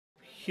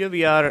here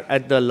we are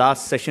at the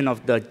last session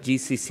of the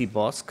GCC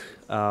BOSC.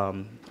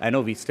 I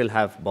know we still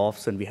have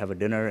BOFs and we have a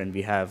dinner and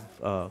we have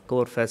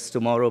Core Fest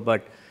tomorrow,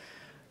 but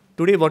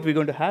today what we're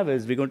going to have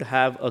is we're going to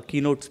have a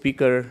keynote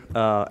speaker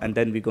and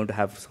then we're going to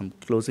have some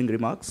closing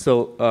remarks.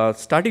 So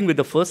starting with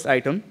the first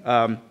item,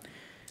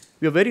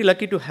 we are very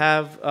lucky to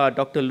have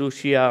Dr.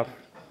 Lucia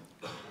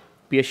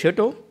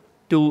Peixoto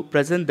to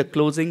present the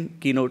closing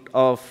keynote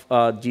of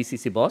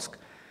GCC BOSC.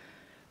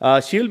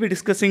 She'll be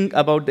discussing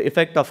about the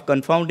effect of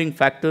confounding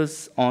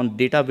factors on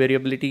data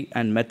variability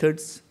and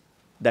methods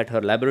that her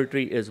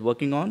laboratory is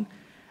working on,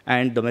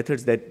 and the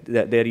methods that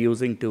they're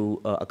using to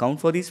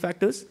account for these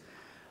factors.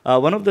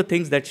 One of the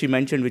things that she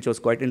mentioned, which was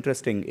quite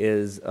interesting,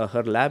 is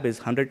her lab is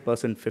 100%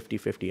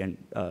 50-50, and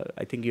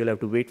I think you'll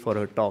have to wait for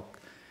her talk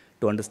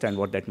to understand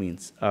what that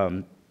means.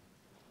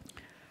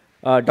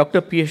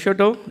 Dr.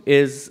 Peixoto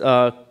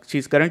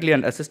she's currently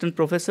an assistant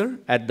professor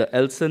at the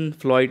Elson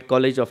Floyd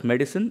College of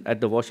Medicine at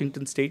the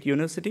Washington State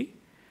University.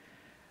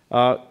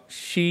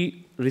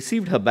 She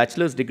received her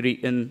bachelor's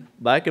degree in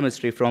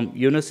biochemistry from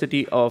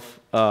University of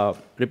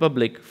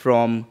Republic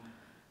from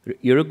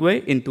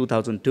Uruguay in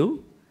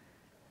 2002,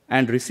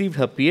 and received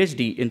her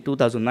PhD in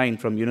 2009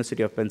 from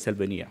University of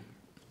Pennsylvania.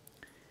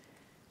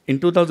 In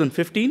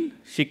 2015,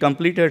 she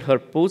completed her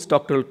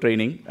postdoctoral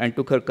training and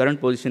took her current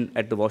position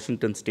at the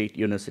Washington State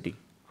University.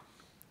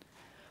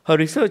 Her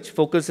research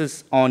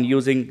focuses on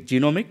using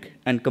genomic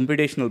and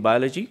computational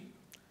biology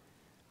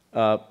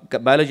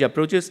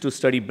approaches to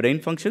study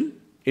brain function,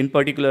 in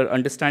particular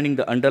understanding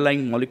the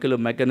underlying molecular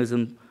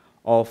mechanism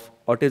of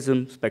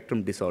autism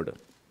spectrum disorder.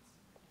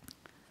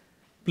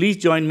 Please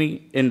join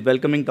me in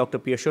welcoming Dr.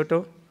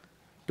 Peixoto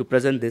to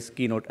present this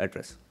keynote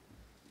address.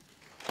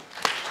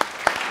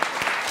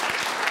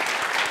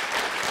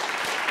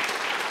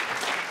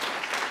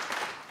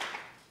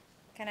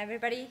 Can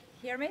everybody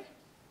hear me?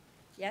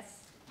 Yes?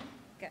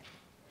 Good.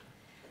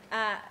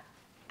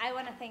 I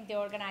want to thank the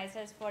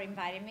organizers for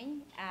inviting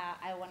me.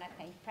 I want to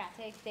thank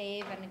Pratik,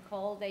 Dave, and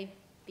Nicole. They've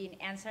been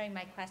answering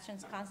my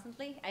questions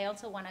constantly. I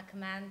also want to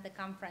commend the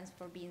conference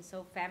for being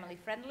so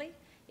family-friendly.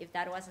 If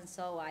that wasn't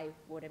so, I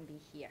wouldn't be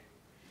here.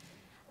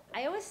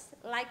 I always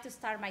like to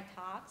start my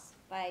talks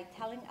by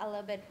telling a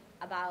little bit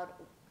about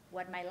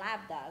what my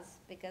lab does,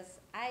 because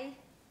I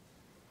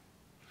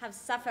have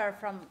suffered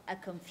from a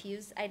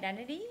confused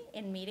identity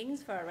in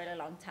meetings for a really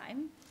long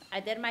time.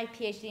 I did my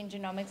PhD in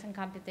genomics and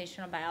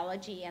computational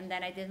biology, and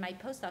then I did my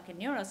postdoc in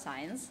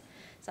neuroscience.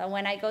 So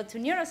when I go to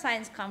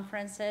neuroscience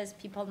conferences,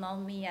 people know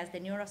me as the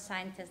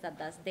neuroscientist that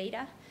does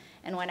data.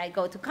 And when I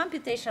go to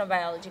computational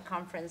biology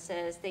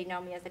conferences, they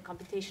know me as the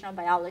computational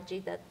biology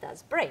that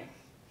does brain.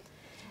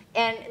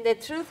 And the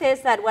truth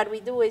is that what we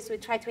do is we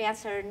try to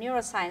answer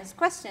neuroscience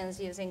questions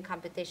using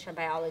computational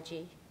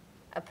biology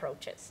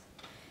approaches.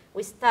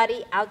 We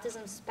study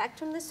autism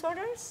spectrum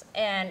disorders,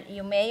 and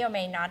you may or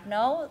may not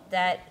know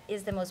that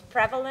is the most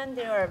prevalent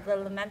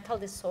neurodevelopmental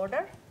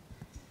disorder.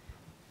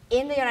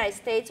 In the United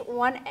States,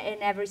 1 in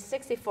every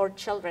 64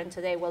 children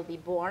today will be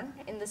born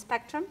in the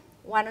spectrum,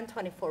 1 in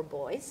 24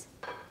 boys.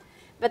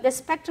 But the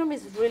spectrum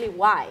is really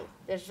wide.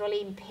 There's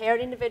really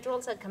impaired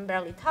individuals that can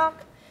barely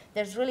talk.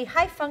 There's really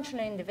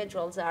high-functioning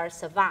individuals that are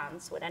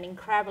savants with an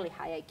incredibly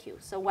high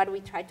IQ. So what we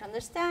try to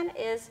understand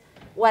is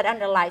what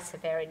underlies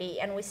severity,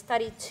 and we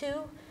study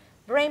 2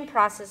 brain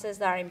processes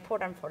that are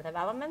important for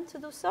development to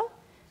do so: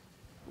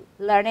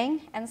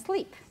 learning and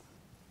sleep.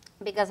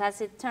 Because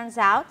as it turns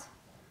out,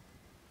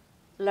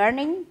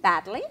 learning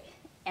badly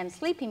and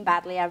sleeping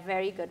badly are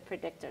very good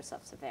predictors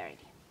of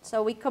severity.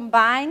 So we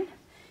combine,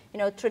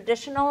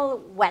 traditional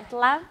wet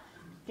lab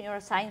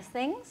neuroscience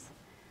things.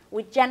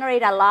 We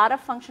generate a lot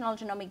of functional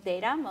genomic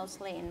data,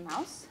 mostly in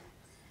mouse.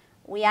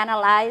 We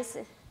analyze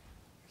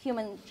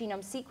human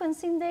genome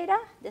sequencing data.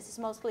 This is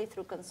mostly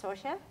through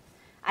consortia.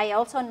 I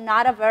also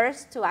not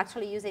averse to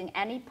actually using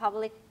any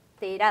public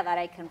data that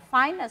I can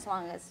find, as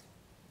long as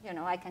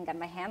I can get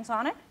my hands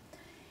on it.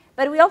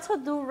 But we also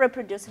do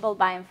reproducible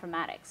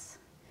bioinformatics,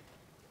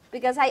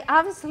 because I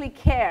obviously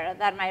care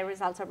that my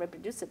results are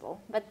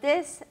reproducible. But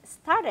this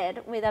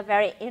started with a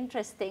very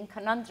interesting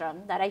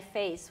conundrum that I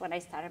faced when I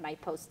started my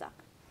postdoc.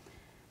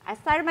 I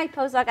started my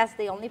postdoc as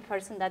the only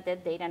person that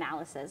did data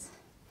analysis.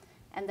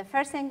 And the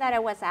first thing that I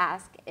was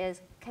asked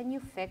is, can you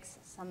fix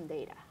some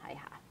data I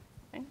have?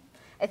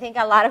 I think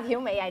a lot of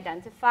you may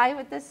identify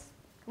with this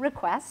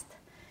request.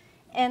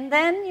 And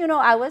then,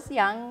 I was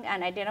young,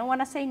 and I didn't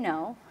want to say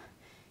no.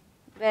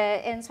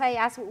 And so I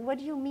asked, what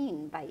do you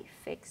mean by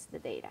fix the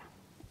data?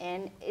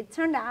 And it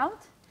turned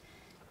out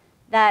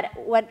that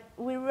what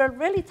we were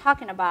really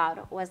talking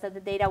about was that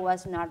the data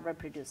was not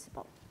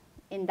reproducible.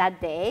 In that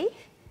day,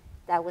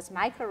 that was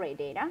microarray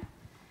data.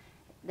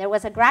 There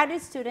was a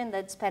graduate student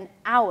that spent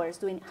hours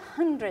doing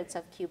hundreds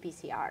of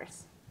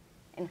qPCRs.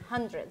 And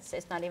hundreds.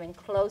 It's not even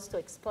close to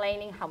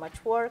explaining how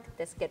much work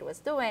this kid was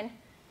doing.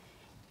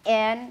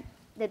 And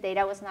the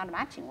data was not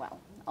matching well.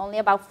 Only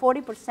about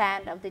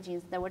 40% of the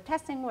genes that were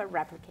testing were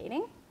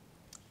replicating.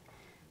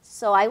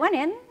 So I went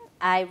in,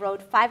 I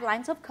wrote 5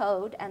 lines of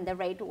code, and the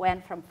rate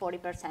went from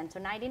 40% to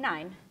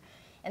 99%.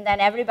 And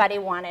then everybody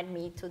wanted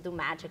me to do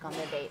magic on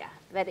the data.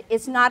 But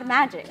it's not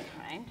magic,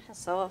 right?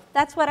 So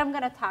that's what I'm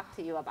going to talk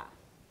to you about.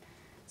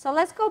 So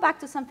let's go back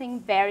to something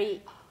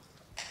very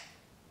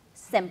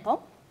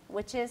simple,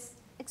 which is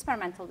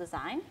experimental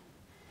design.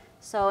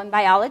 So in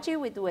biology,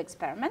 we do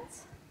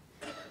experiments.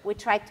 We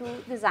try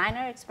to design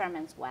our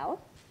experiments well.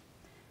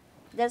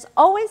 There's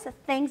always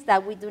things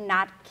that we do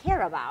not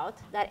care about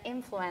that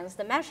influence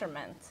the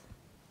measurement.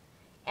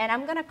 And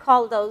I'm going to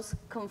call those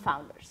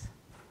confounders.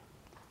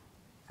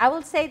 I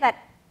will say that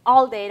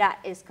all data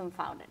is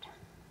confounded.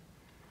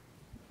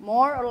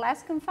 More or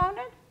less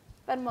confounded,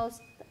 but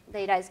most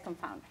data is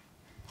confounded.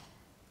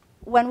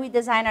 When we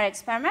design our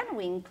experiment,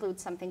 we include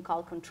something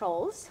called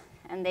controls.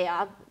 And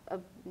the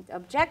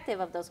objective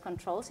of those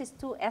controls is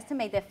to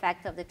estimate the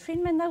effect of the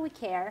treatment that we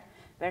care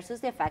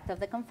versus the effect of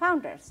the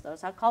confounders.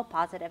 Those are called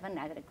positive and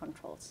negative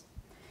controls.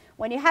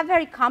 When you have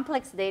very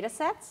complex data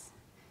sets,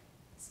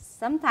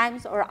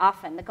 sometimes or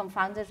often the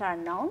confounders are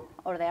known,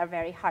 or they are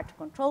very hard to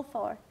control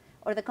for,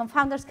 or the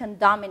confounders can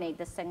dominate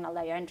the signal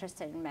that you're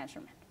interested in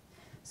measurement.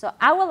 So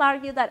I will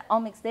argue that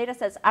omics data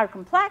sets are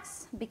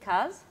complex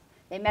because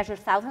they measure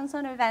thousands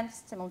of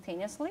events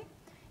simultaneously,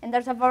 and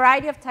there's a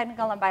variety of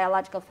technical and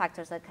biological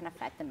factors that can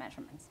affect the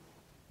measurements.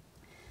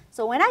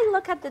 So when I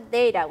look at the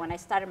data when I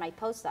started my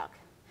postdoc,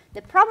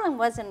 the problem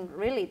wasn't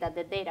really that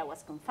the data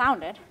was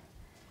confounded.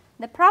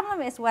 The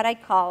problem is what I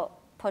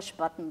call push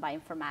button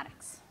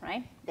bioinformatics,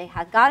 right? They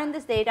had gotten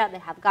this data, they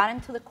have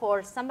gotten to the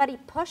core, somebody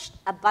pushed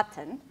a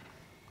button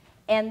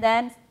and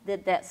then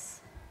did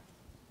this,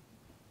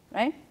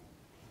 right?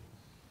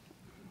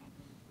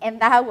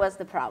 And that was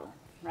the problem,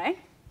 right?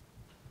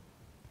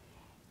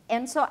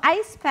 And so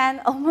I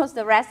spent almost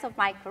the rest of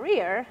my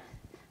career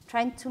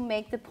trying to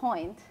make the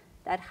point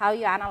that how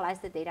you analyze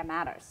the data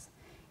matters.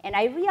 And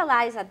I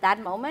realized at that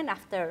moment,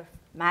 after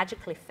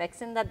magically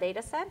fixing that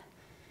data set,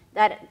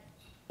 that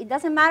it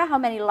doesn't matter how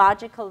many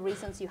logical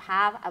reasons you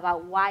have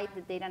about why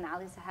the data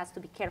analysis has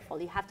to be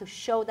careful. You have to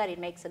show that it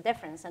makes a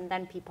difference, and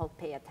then people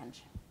pay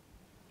attention.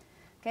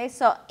 Okay,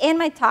 so in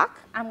my talk,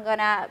 I'm going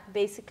to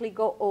basically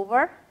go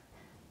over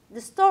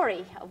the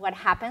story of what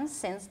happened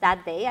since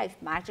that day I've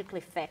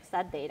magically fixed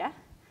that data.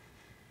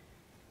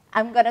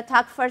 I'm going to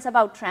talk first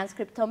about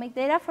transcriptomic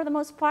data for the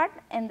most part,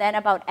 and then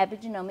about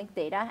epigenomic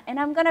data. And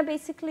I'm going to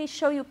basically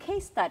show you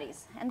case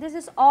studies. And this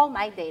is all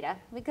my data,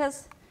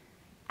 because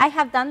I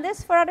have done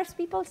this for other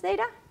people's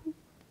data,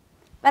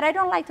 but I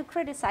don't like to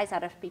criticize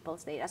other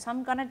people's data. So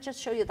I'm going to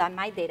just show you that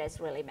my data is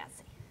really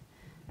messy,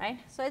 right?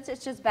 So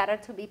it's just better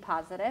to be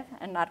positive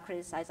and not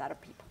criticize other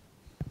people.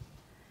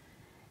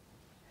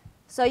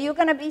 So you're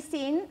going to be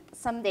seeing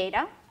some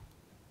data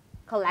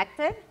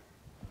collected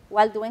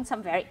while doing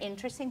some very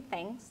interesting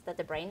things that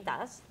the brain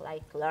does,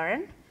 like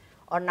learn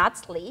or not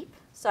sleep.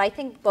 So I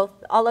think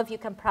all of you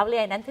can probably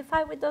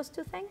identify with those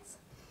two things.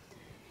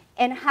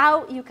 And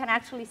how you can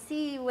actually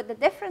see what the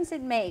difference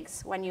it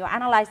makes when you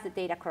analyze the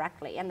data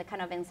correctly and the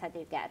kind of insight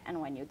you get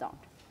and when you don't.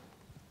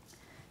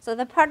 So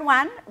the part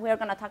one, we're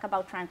going to talk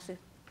about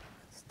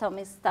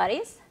transcriptomic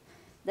studies.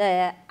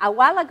 A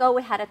while ago,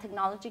 we had a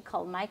technology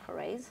called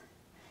microarrays.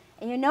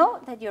 And you know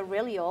that you're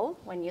really old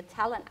when you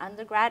tell an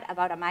undergrad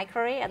about a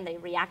microarray and they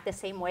react the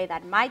same way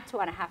that my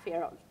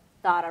 2.5-year-old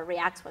daughter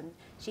reacts when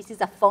she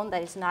sees a phone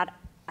that is not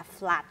a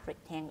flat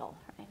rectangle,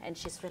 right? And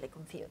she's really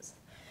confused.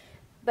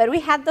 But we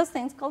had those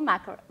things called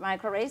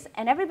microarrays,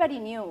 and everybody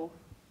knew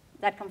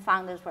that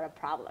confounders were a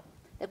problem.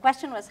 The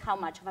question was how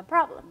much of a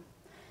problem.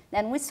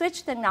 Then we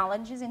switched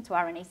technologies into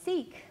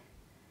RNA-seq,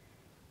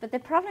 but the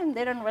problem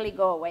didn't really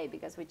go away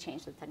because we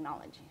changed the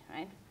technology,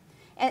 right?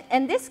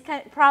 And this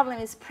kind of problem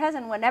is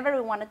present whenever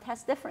we want to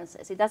test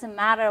differences. It doesn't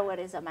matter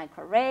whether it's a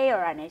microarray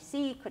or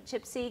RNA-seq or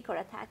ChIP-seq or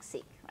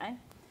ATAC-seq, right?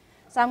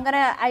 So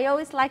I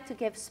always like to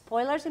give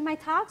spoilers in my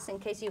talks in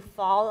case you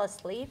fall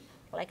asleep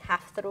like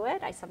half through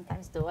it. I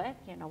sometimes do it.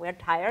 You know, we're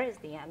tired. It's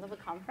the end of a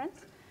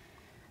conference.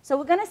 So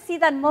we're going to see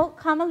that most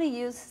commonly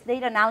used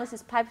data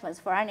analysis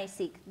pipelines for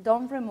RNA-seq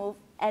don't remove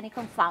any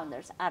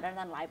confounders other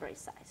than library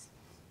size.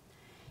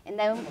 And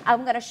then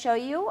I'm going to show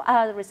you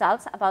the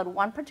results about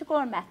one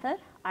particular method,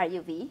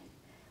 RUV,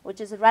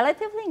 which is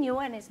relatively new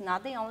and is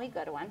not the only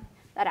good one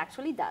that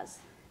actually does.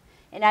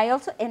 And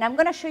I'm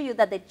going to show you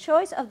that the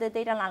choice of the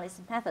data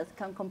analysis method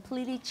can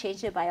completely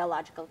change the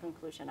biological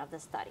conclusion of the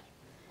study.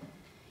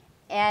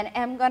 And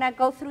I'm going to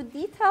go through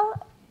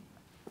detail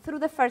through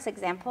the first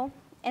example,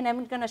 and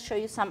I'm going to show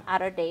you some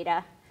other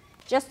data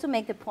just to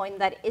make the point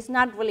that it's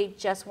not really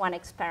just one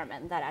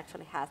experiment that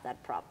actually has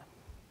that problem.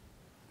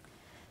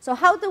 So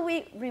how do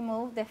we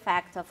remove the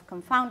effect of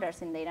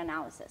confounders in data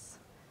analysis?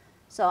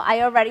 So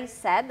I already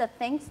said the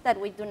things that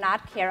we do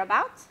not care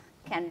about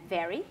can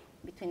vary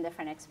between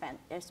different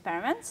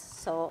experiments.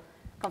 So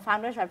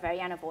confounders are very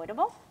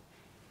unavoidable.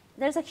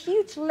 There's a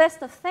huge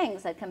list of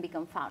things that can be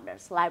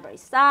confounders: library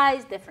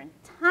size, different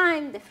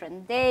time,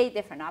 different day,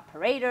 different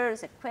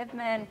operators,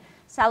 equipment,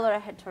 cellular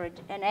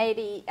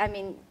heterogeneity. I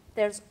mean,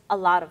 there's a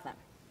lot of them.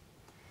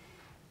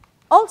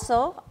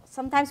 Also,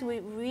 sometimes we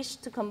wish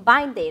to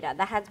combine data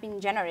that has been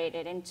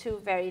generated in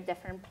two very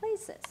different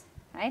places.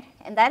 right?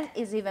 And that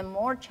is even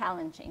more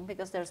challenging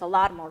because there's a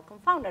lot more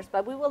confounders.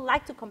 But we would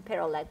like to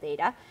compare all that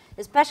data,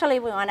 especially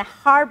if we want to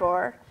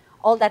harbor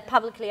all that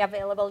publicly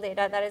available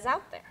data that is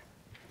out there.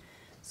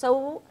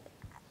 So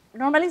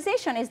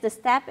normalization is the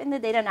step in the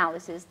data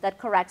analysis that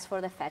corrects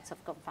for the effects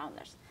of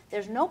confounders.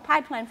 There's no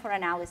pipeline for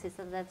analysis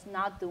that does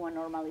not do a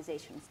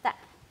normalization step.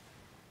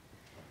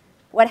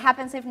 What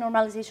happens if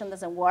normalization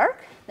doesn't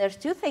work? There's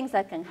two things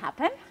that can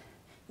happen.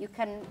 You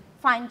can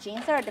find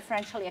genes that are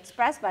differentially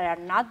expressed but are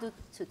not due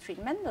to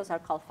treatment. Those are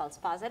called false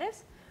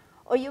positives.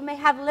 Or you may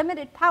have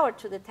limited power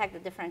to detect the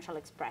differential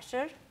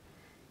expression,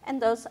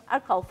 and those are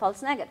called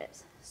false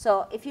negatives.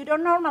 So if you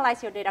don't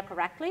normalize your data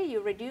correctly,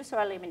 you reduce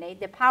or eliminate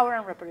the power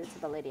and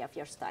reproducibility of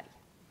your study.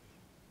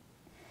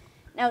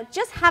 Now,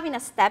 just having a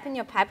step in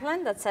your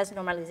pipeline that says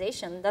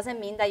normalization doesn't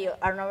mean that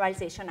our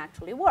normalization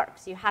actually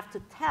works. You have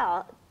to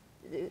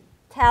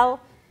tell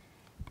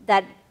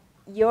that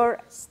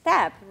your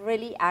step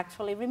really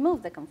actually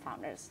removed the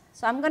confounders.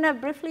 So I'm going to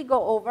briefly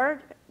go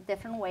over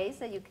different ways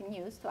that you can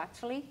use to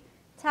actually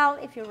tell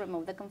if you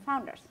remove the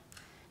confounders.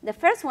 The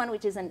first one,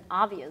 which is an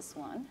obvious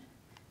one,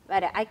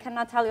 but I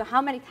cannot tell you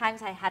how many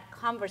times I had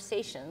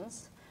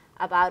conversations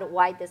about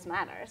why this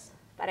matters.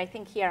 But I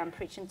think here I'm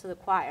preaching to the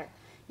choir.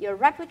 Your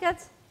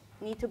replicates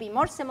need to be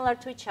more similar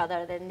to each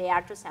other than they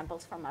are to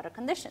samples from other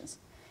conditions.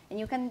 And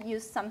you can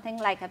use something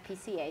like a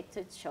PCA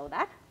to show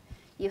that.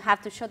 You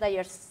have to show that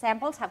your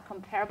samples have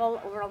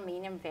comparable overall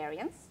mean and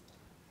variance.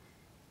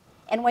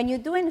 And when you're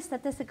doing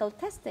statistical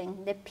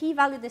testing, the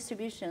p-value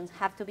distributions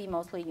have to be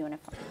mostly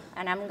uniform.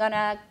 And I'm going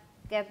to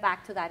get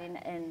back to that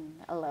in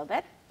a little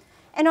bit.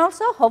 And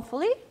also,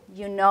 hopefully,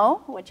 you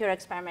know what your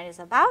experiment is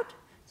about,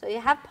 so you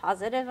have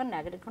positive and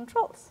negative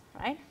controls,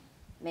 right?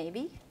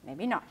 Maybe,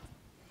 maybe not.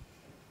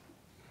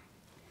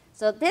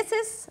 So this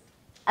is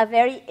a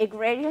very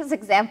egregious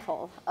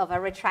example of a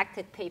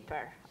retracted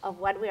paper of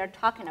what we are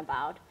talking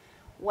about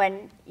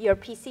when your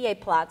PCA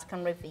plots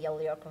can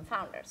reveal your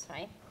confounders,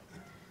 right?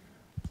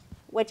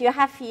 What you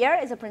have here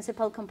is a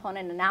principal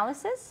component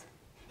analysis.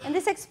 And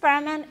this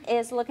experiment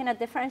is looking at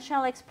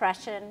differential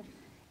expression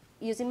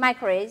using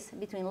microarrays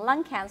between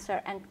lung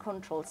cancer and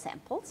control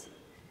samples.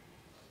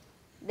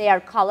 They are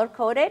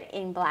color-coded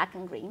in black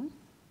and green.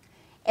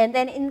 And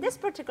then in this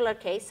particular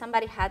case,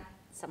 somebody had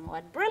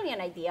somewhat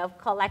brilliant idea of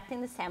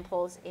collecting the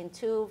samples in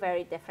two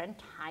very different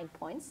time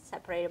points,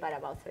 separated by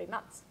about 3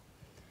 months.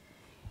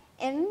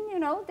 And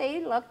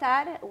they looked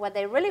at what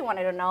they really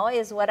wanted to know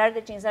is what are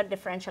the genes that are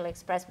differentially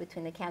expressed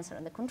between the cancer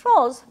and the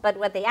controls. But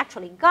what they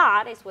actually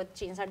got is what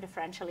genes are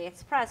differentially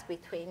expressed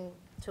between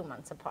 2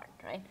 months apart,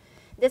 right?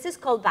 This is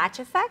called batch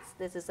effects.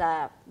 This is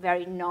a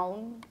very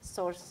known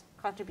source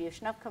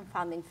contribution of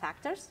confounding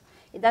factors.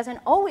 It doesn't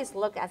always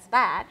look as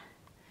bad,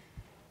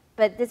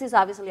 but this is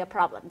obviously a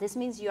problem. This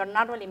means you're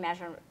not really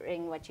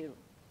measuring what you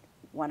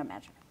want to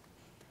measure.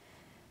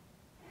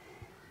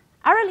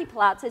 Hourly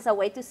plots is a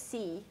way to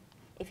see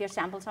if your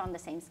samples are on the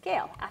same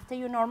scale. After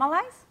you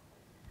normalize,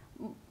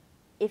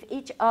 if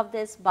each of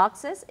these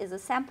boxes is a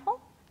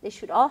sample, they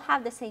should all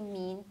have the same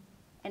mean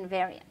and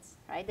variance,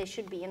 right? They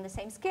should be in the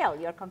same scale.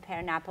 You're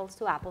comparing apples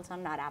to apples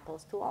and not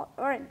apples to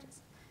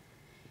oranges.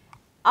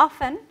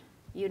 Often,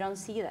 you don't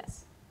see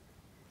this.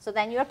 So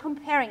then you're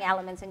comparing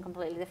elements in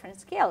completely different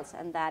scales,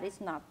 and that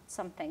is not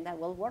something that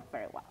will work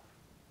very well.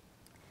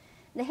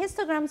 The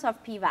histograms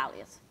of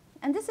p-values.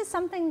 And this is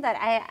something that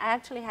I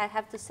actually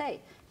have to say,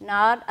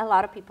 not a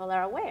lot of people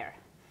are aware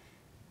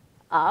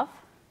of.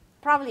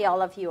 Probably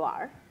all of you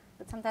are.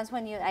 But sometimes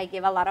when I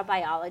give a lot of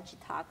biology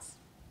talks,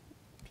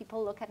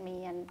 people look at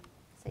me and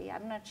say,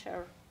 I'm not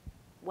sure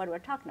what we're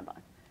talking about.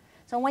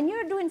 So when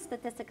you're doing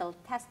statistical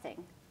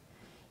testing,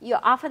 you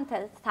often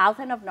test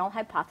thousands of null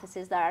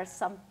hypotheses that are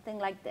something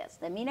like this.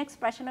 The mean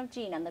expression of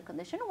gene under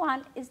condition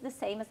 1 is the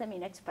same as the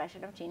mean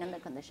expression of gene under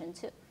condition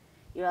 2.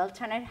 Your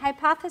alternate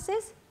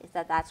hypothesis is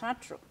that that's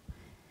not true.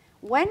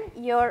 When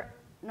your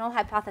null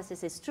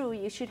hypothesis is true,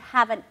 you should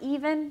have an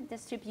even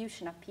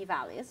distribution of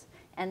p-values,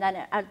 and then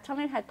an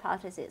alternate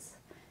hypothesis,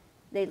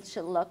 they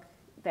should look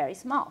very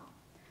small.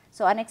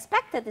 So an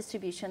expected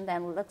distribution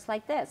then looks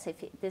like this. If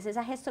this is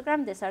a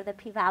histogram, these are the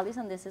p-values,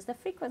 and this is the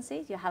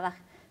frequency. You have a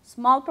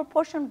small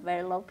proportion,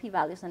 very low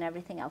p-values, and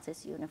everything else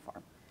is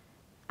uniform.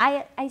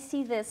 I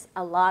see this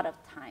a lot of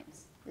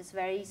times, this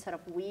very sort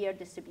of weird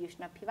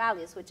distribution of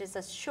p-values, which is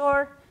a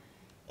sure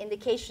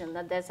indication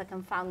that there's a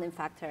confounding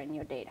factor in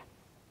your data.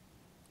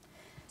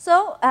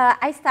 So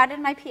I started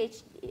my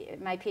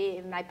PhD,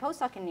 my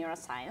postdoc in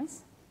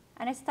neuroscience,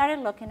 and I started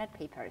looking at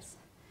papers.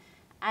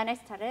 And I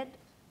started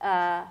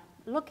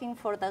looking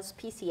for those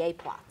PCA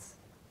plots.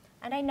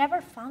 And I never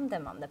found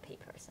them on the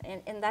papers.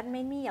 And that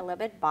made me a little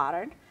bit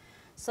bothered.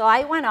 So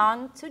I went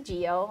on to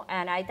Geo,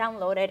 and I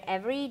downloaded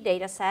every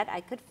data set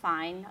I could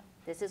find.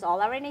 This is all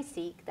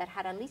RNA-seq that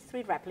had at least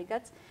 3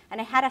 replicates.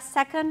 And I had a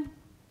second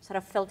sort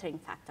of filtering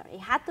factor. It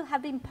had to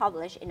have been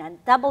published in a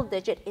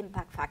double-digit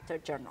impact factor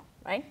journal,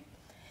 right?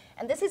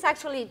 And this is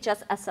actually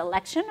just a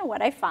selection of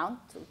what I found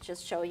to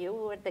just show you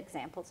what the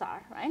examples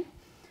are, right?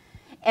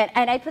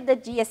 And I put the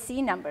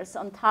GSC numbers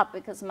on top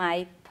because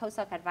my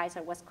postdoc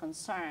advisor was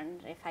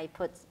concerned if I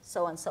put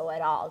so-and-so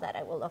at all that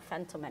I will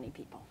offend too many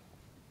people,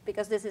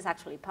 because this is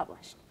actually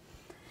published.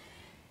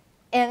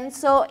 And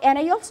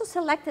I also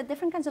selected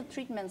different kinds of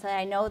treatments that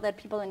I know that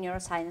people in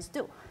neuroscience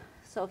do.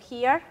 So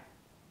here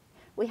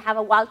we have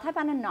a wild type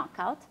and a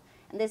knockout,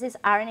 and this is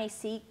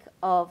RNA-seq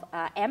of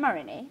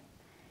mRNA.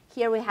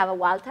 Here we have a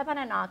wild type and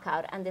a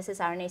knockout, and this is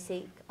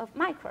RNA-seq of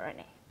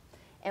microRNA.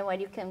 And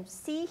what you can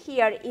see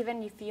here,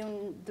 even if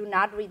you do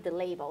not read the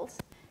labels,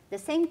 the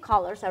same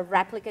colors are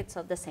replicates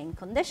of the same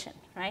condition,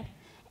 right?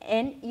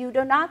 And you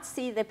do not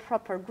see the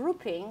proper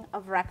grouping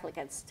of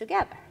replicates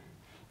together.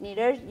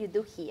 Neither you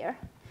do here.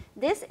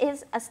 This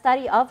is a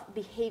study of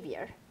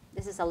behavior.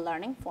 This is a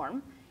learning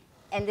form.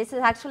 And this is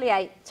actually,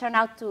 I turned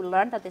out to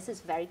learn that this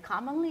is very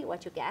commonly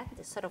what you get,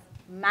 this sort of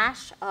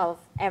mash of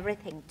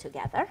everything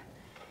together.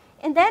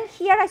 And then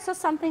here I saw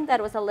something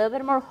that was a little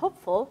bit more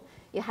hopeful.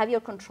 You have your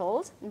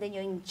controls, and then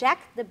you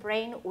inject the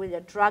brain with a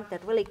drug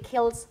that really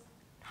kills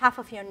half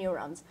of your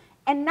neurons.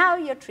 And now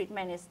your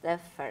treatment is the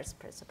first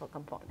principal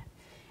component.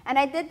 And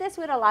I did this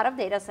with a lot of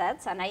data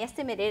sets, and I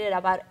estimated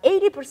about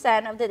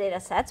 80% of the data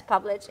sets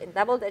published in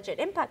double-digit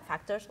impact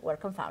factors were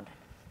confounded.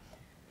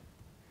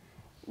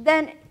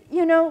 Then,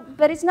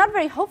 but it's not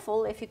very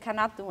hopeful if you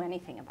cannot do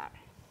anything about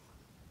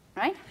it,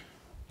 right?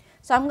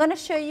 So I'm going to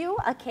show you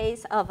a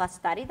case of a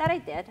study that I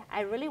did.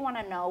 I really want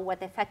to know what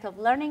the effect of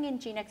learning in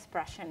gene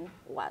expression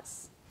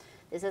was.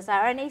 This is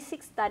an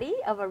RNA-seq study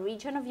of a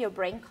region of your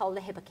brain called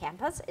the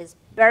hippocampus. It's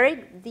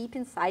buried deep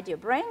inside your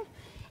brain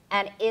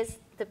and is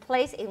the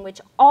place in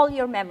which all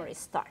your memories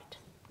start.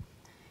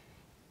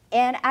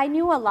 And I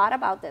knew a lot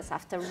about this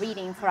after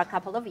reading for a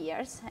couple of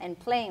years and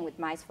playing with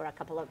mice for a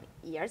couple of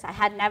years. I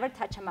had never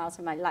touched a mouse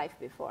in my life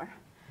before.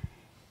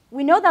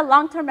 We know that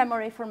long-term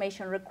memory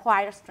formation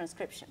requires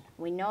transcription.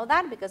 We know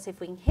that because if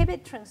we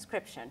inhibit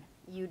transcription,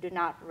 you do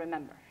not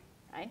remember,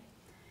 right?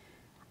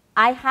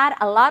 I had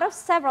a lot of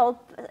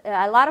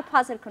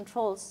positive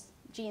controls,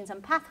 genes,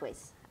 and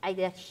pathways. I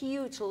did a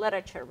huge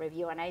literature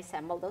review, and I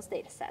assembled those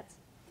data sets.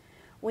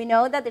 We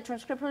know that the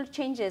transcriptional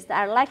changes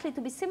are likely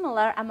to be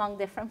similar among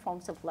different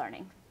forms of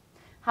learning.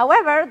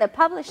 However, the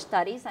published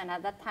studies, and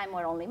at that time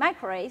were only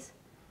microarrays,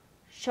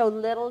 showed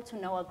little to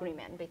no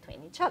agreement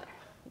between each other,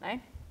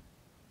 right?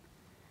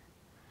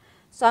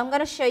 So I'm going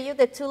to show you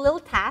the two little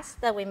tasks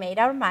that we made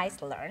our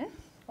mice learn.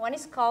 One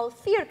is called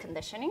fear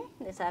conditioning.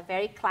 This is a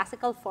very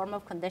classical form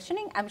of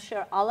conditioning. I'm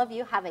sure all of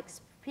you have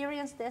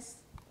experienced this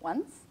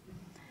once.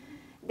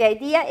 The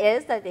idea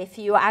is that if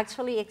you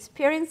actually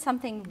experience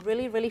something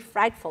really, really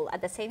frightful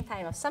at the same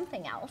time of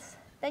something else,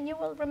 then you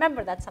will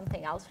remember that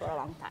something else for a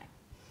long time.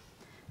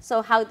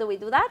 So how do we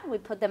do that? We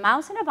put the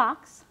mouse in a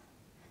box.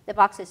 The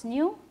box is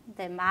new.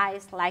 The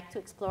mice like to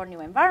explore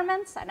new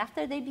environments. And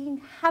after they've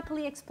been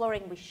happily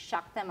exploring, we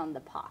shock them on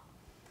the paw.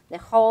 The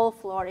whole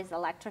floor is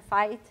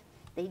electrified.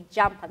 They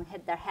jump and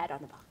hit their head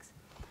on the box.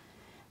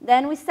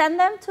 Then we send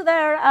them to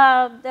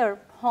their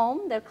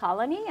home, their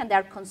colony, and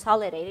they're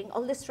consolidating.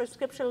 All these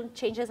transcriptional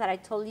changes that I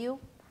told you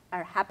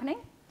are happening.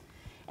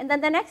 And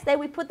then the next day,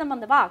 we put them on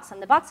the box. And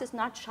the box is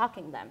not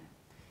shocking them.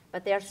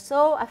 But they're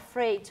so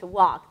afraid to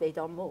walk, they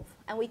don't move.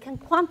 And we can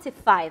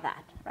quantify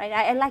that, right?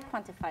 I like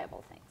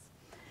quantifiable things.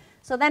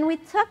 So then we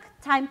took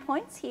time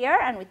points here,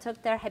 and we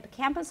took their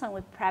hippocampus, and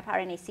we prep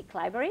RNA-seq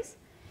libraries.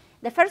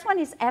 The first one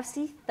is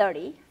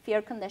FC30,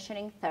 fear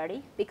conditioning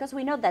 30, because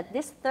we know that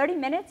this 30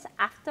 minutes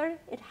after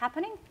it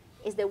happening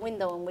is the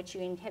window in which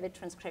you inhibit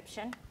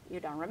transcription you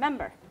don't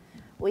remember.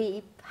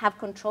 We have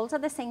controls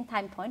at the same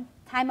time point.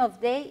 Time of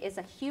day is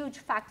a huge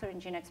factor in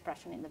gene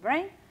expression in the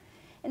brain.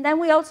 And then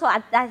we also,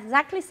 at that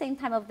exactly same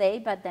time of day,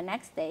 but the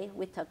next day,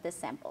 we took the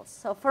samples.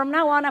 So from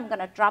now on, I'm going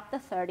to drop the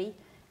 30,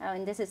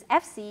 and this is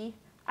FC,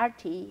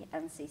 RT,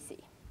 and CC.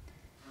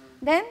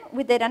 Then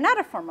we did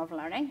another form of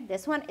learning.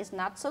 This one is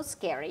not so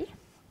scary,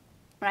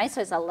 right? So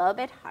it's a little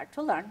bit hard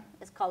to learn.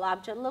 It's called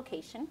object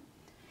location.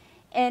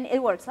 And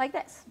it works like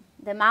this.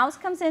 The mouse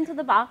comes into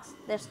the box.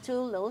 There's two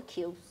little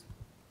cubes.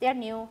 They're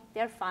new.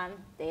 They're fun.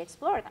 They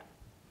explore them.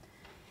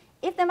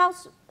 If the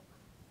mouse,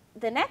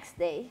 the next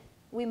day,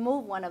 we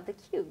move one of the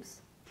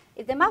cubes.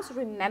 If the mouse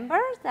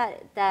remembers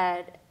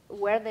that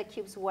where the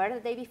cubes were the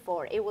day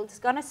before, it's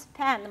going to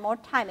spend more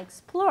time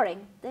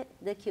exploring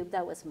the cube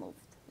that was moved,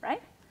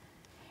 right?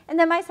 And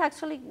the mice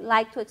actually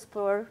like to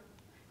explore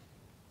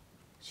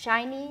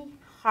shiny,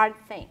 hard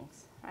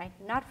things, right?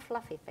 Not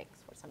fluffy things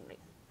for some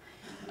reason.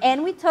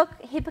 And we took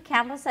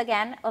hippocampus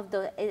again of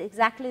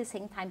exactly the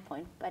same time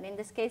point, but in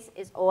this case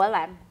is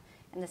OLM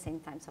and the same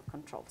types of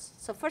controls.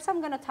 So first I'm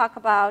going to talk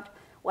about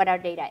what our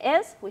data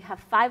is. We have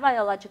 5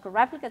 biological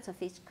replicates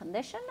of each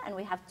condition, and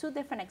we have 2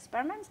 different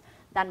experiments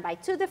done by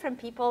 2 different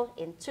people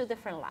in 2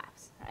 different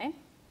labs, right?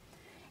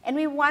 And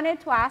we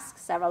wanted to ask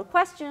several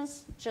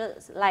questions,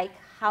 just like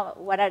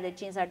what are the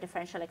genes that are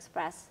differentially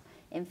expressed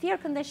in fear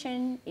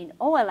condition, in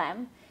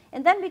OLM,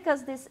 and then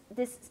because this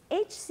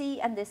HC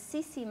and this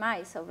CC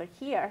mice over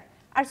here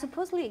are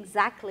supposedly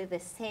exactly the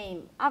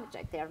same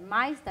object. They are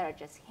mice that are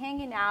just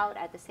hanging out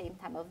at the same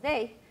time of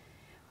day.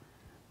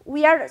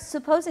 we are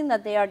supposing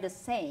that they are the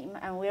same,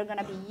 and we're going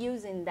to be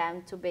using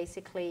them to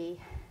basically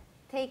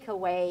take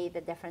away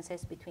the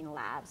differences between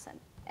labs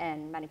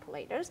and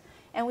manipulators.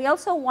 And we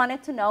also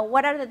wanted to know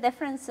what are the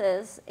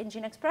differences in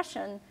gene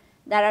expression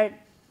that are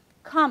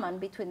common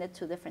between the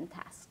two different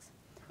tasks.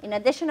 In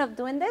addition of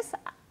doing this,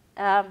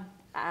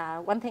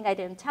 one thing I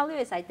didn't tell you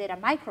is I did a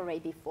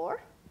microarray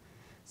before.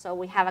 So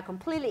we have a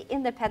completely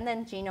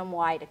independent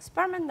genome-wide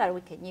experiment that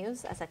we can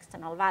use as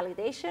external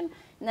validation.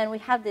 And then we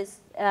have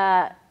this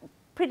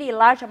pretty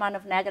large amount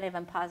of negative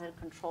and positive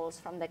controls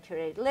from the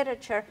curated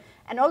literature,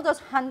 and all those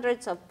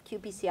hundreds of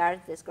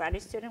qPCRs this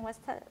graduate student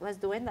was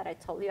doing that I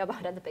told you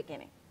about at the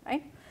beginning,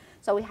 right?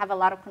 So we have a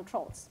lot of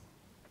controls.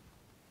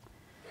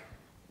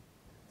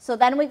 So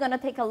then we're going to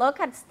take a look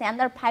at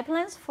standard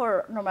pipelines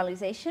for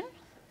normalization.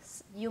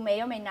 You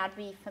may or may not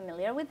be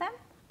familiar with them.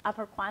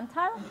 Upper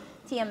quantile,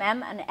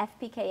 TMM, and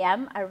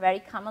FPKM are very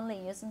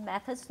commonly used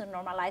methods to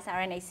normalize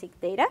RNA-seq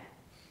data.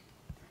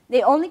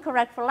 They only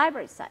correct for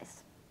library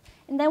size.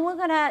 And then we're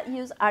going to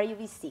use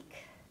RUV-seq,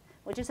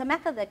 which is a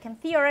method that can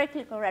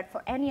theoretically correct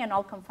for any and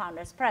all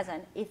confounders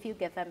present if you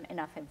give them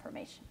enough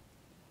information.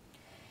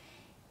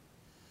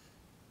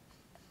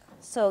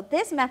 So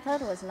this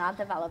method was not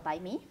developed by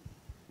me.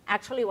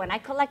 Actually, when I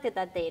collected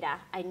that data,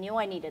 I knew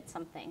I needed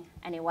something,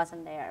 and it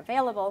wasn't there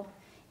available.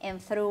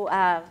 And through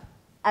an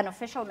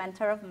official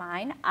mentor of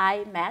mine,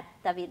 I met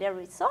Davide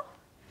Rizzo,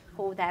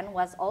 who then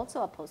was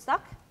also a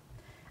postdoc.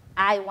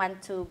 I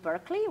went to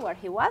Berkeley, where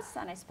he was,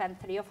 and I spent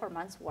 3 or 4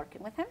 months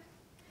working with him.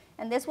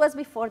 And this was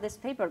before this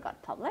paper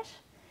got published.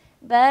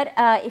 But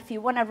if you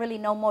want to really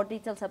know more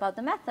details about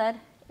the method,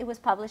 it was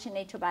published in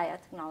Nature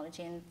Biotechnology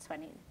in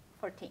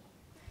 2014.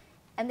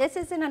 And this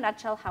is, in a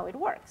nutshell, how it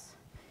works.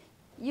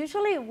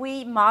 Usually,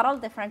 we model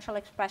differential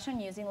expression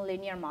using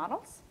linear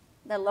models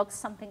that looks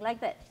something like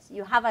this.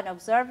 You have an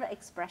observed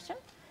expression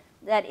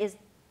that is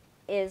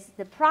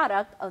the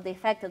product of the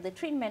effect of the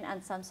treatment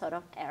and some sort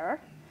of error.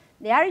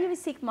 The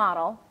RUV-seq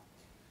model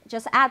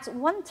just adds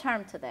one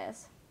term to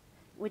this,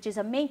 which is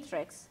a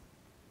matrix,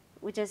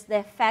 which is the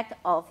effect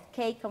of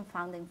k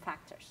confounding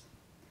factors.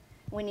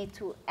 We need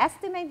to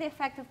estimate the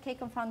effect of k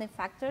confounding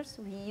factors.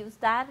 We use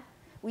that.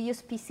 We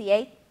use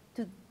PCA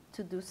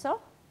to do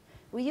so.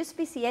 We use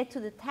PCA to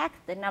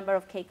detect the number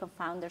of k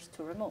confounders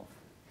to remove.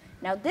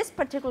 Now, this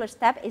particular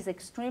step is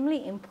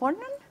extremely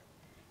important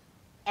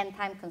and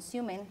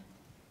time-consuming.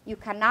 You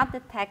cannot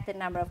detect the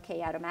number of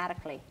k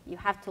automatically. You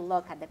have to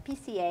look at the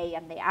PCA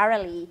and the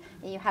RLE,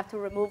 and you have to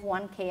remove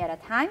 1 k at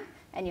a time,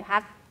 and you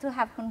have to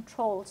have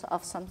controls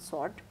of some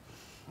sort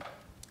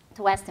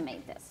to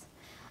estimate this.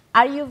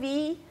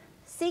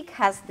 RUV-seq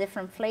has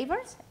different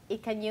flavors.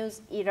 It can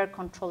use either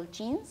control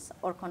genes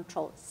or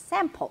control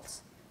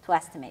samples to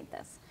estimate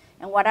this.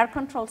 And what are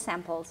control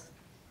samples?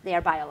 They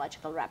are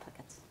biological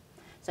replicates.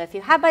 So if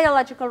you have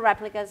biological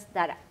replicas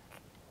that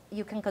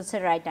you can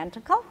consider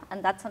identical,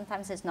 and that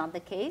sometimes is not the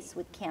case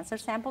with cancer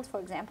samples, for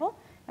example,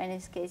 but in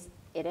this case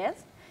it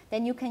is,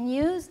 then you can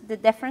use the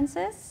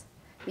differences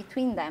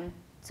between them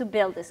to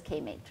build this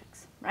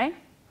K-matrix, right?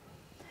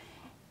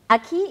 A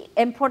key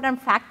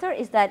important factor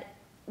is that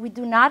we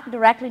do not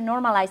directly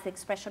normalize the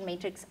expression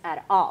matrix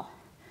at all.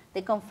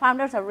 The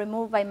confounders are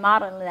removed by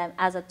modeling them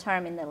as a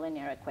term in the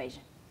linear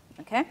equation,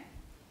 okay?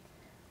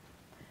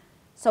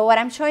 So what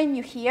I'm showing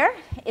you here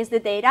is the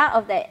data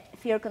of the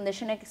fear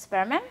conditioning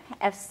experiment,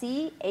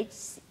 FC,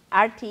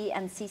 HRT,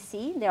 and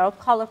CC. They're all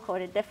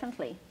color-coded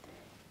differently.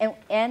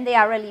 And they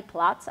are RLE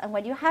plots. And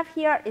what you have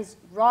here is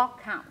raw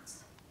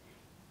counts.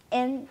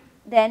 And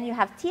then you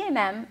have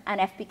TMM and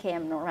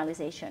FPKM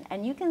normalization.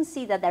 And you can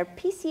see that their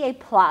PCA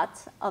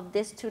plots of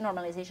these two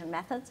normalization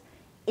methods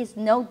is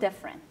no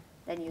different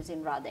than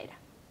using raw data,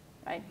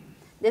 right?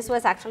 This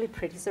was actually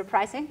pretty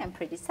surprising and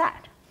pretty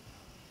sad.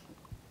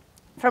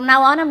 From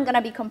now on, I'm going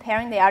to be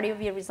comparing the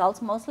RUV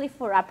results mostly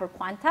for upper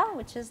quantile,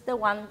 which is the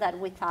one that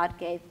we thought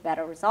gave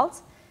better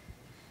results.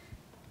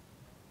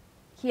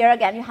 Here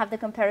again, you have the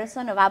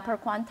comparison of upper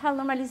quantile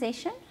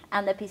normalization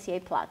and the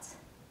PCA plots.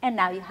 And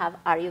now you have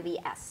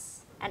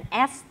RUV-S. And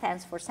S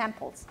stands for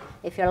samples.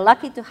 If you're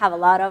lucky to have a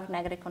lot of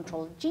negative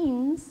control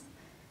genes,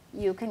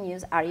 you can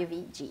use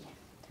RUV-G.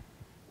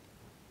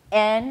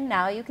 And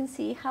now you can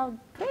see how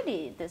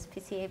pretty this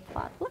PCA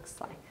plot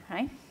looks like,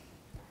 right?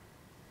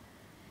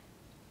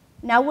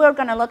 Now we're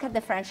going to look at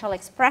differential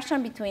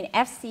expression between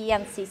FC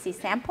and CC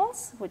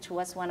samples, which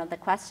was one of the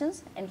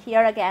questions. And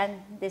here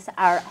again, these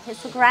are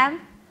histogram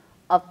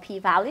of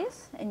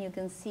p-values, and you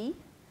can see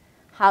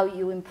how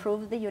you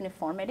improve the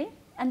uniformity.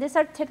 And these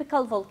are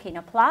typical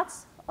volcano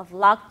plots of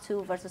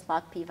log2 versus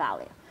log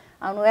p-value.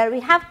 And where we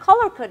have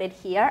color-coded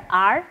here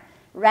are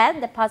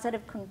red, the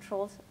positive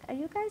controls. Are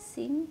you guys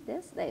seeing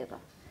this? There you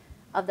go.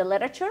 Of the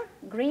literature.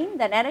 Green,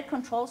 the netted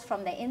controls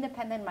from the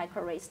independent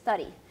microarray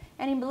study.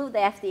 And in blue, the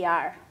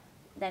FDR.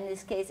 Then in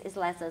this case is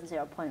less than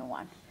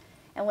 0.1.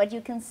 And what you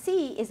can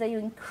see is that you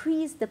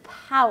increase the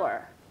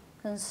power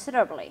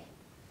considerably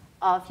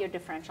of your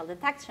differential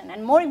detection.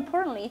 And more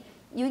importantly,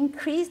 you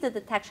increase the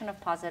detection of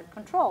positive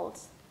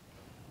controls.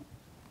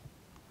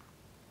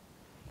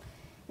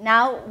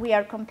 Now we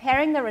are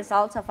comparing the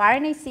results of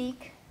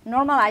RNA-seq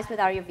normalized with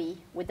RUV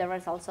with the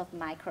results of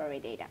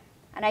microarray data.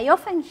 And I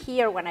often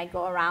hear when I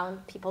go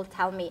around, people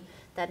tell me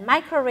that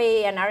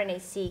microarray and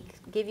RNA-seq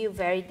give you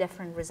very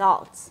different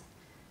results.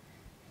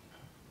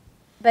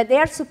 But they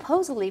are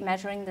supposedly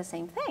measuring the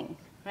same thing,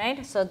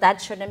 right? So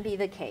that shouldn't be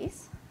the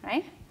case,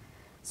 right?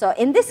 So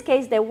in this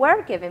case, they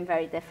were given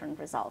very different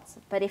results.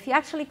 But if you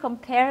actually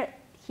compare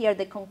here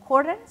the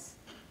concordance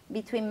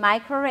between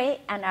microarray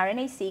and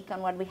RNA-seq,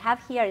 and what we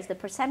have here is the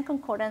 %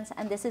 concordance,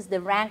 and this is the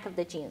rank of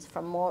the genes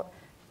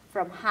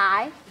from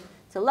high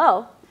to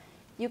low,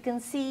 you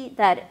can see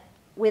that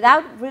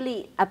without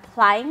really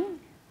applying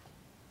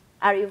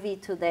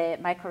RUV to the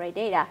microarray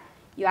data,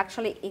 you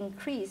actually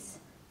increase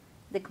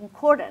the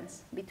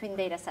concordance between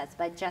data sets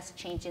by just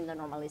changing the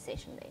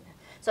normalization data.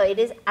 So it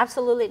is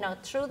absolutely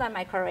not true that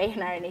microarray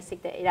and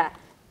RNA-seq data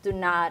do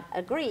not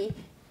agree.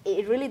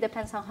 It really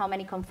depends on how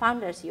many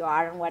confounders you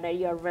are and whether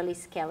you're really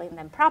scaling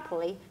them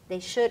properly.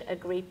 They should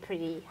agree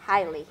pretty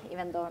highly,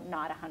 even though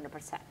not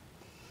 100%.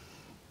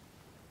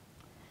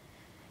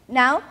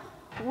 Now,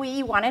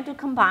 we wanted to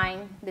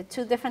combine the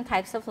two different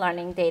types of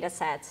learning data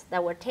sets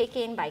that were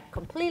taken by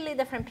completely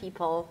different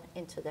people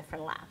into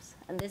different labs.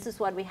 And this is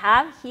what we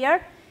have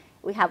here.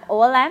 We have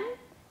OLM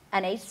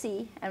and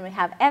HC, and we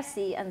have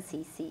FC and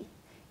CC.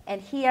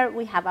 And here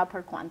we have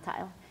upper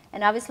quantile.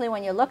 And obviously,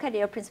 when you look at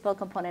your principal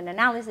component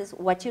analysis,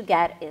 what you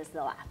get is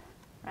the lab,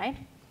 right?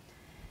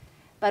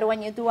 But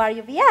when you do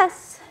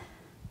RUVS,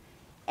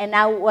 and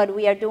now what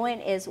we are doing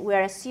is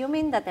we're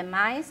assuming that the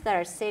mice that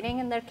are sitting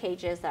in their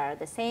cages, that are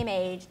the same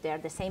age, they're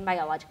the same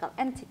biological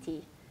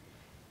entity,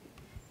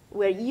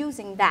 we're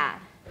using that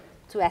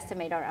to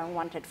estimate our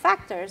unwanted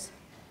factors.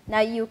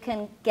 Now you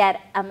can get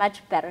a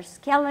much better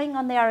scaling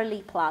on the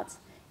RLE plots,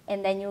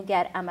 and then you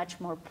get a much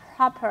more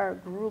proper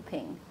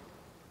grouping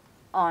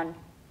on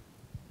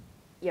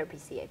your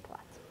PCA plot.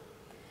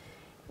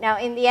 Now,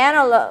 in the end,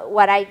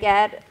 what I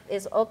get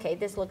is, OK,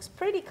 this looks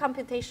pretty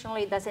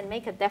computationally. Does it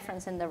make a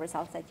difference in the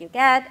results that you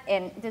get?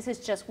 And this is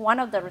just one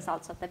of the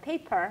results of the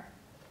paper.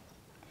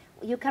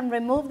 You can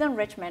remove the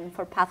enrichment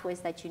for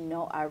pathways that you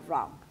know are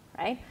wrong,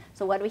 right?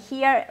 So what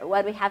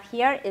we have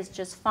here is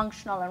just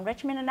functional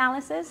enrichment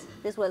analysis.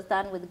 This was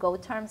done with GO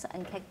terms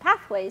and KEGG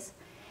pathways.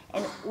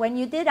 And when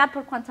you did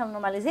upper quantile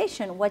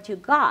normalization, what you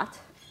got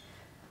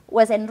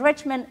was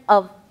enrichment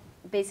of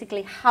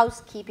basically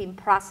housekeeping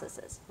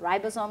processes,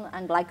 ribosome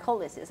and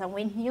glycolysis. And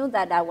we knew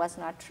that that was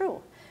not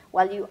true.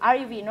 While you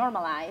RUV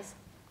normalize,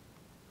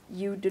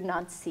 you do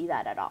not see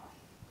that at all,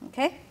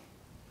 okay?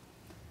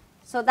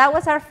 So that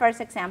was our first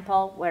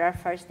example with our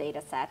first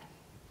data set.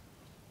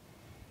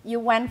 You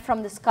went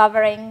from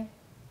discovering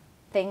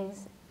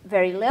things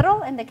very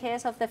little in the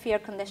case of the fear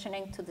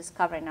conditioning to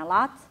discovering a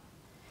lot.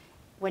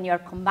 When you're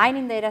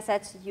combining data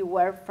sets, you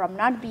were from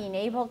not being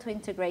able to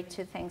integrate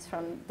two things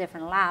from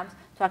different labs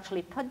to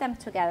actually put them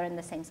together in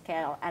the same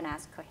scale and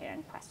ask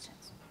coherent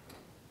questions.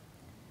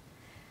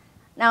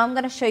 Now I'm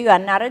going to show you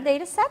another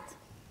data set.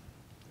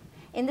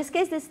 In this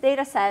case, this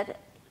data set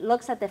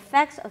looks at the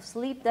effects of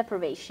sleep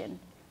deprivation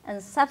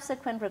and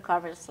subsequent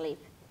recovered sleep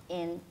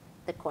in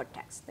the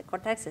cortex. The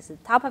cortex is the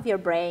top of your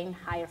brain,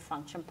 higher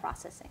function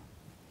processing.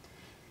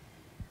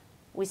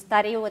 We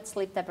study what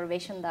sleep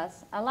deprivation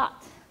does a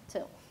lot,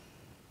 too.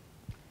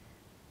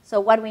 So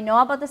what we know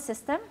about the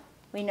system,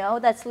 we know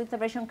that sleep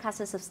deprivation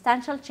causes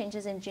substantial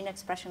changes in gene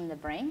expression in the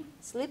brain.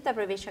 Sleep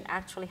deprivation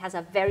actually has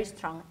a very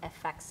strong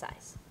effect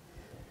size.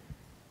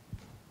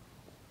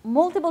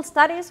 Multiple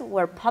studies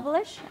were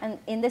published, and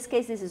in this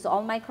case, this is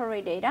all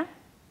microarray data,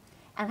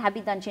 and have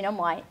been done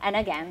genome-wide, and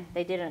again,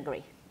 they didn't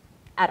agree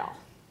at all,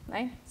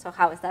 right? So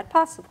how is that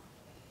possible?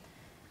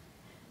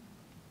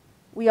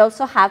 We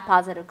also have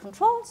positive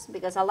controls,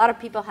 because a lot of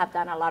people have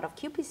done a lot of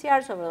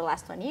qPCRs over the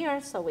last 20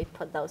 years, so we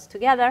put those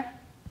together.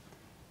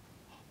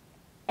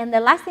 And the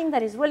last thing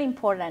that is really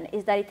important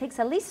is that it takes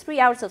at least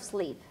 3 hours of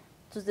sleep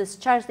to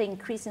discharge the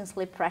increase in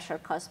sleep pressure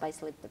caused by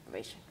sleep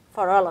deprivation.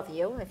 For all of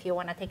you, if you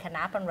want to take a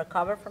nap and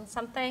recover from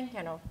something,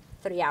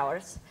 3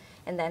 hours,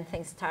 and then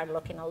things start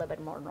looking a little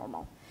bit more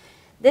normal.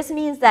 This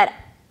means that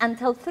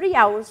until 3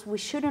 hours, we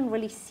shouldn't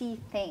really see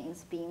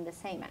things being the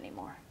same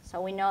anymore. So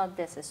we know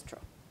this is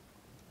true.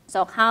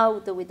 So how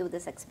do we do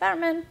this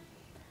experiment?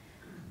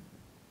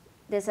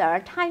 This is our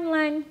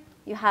timeline.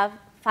 You have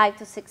 5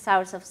 to 6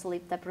 hours of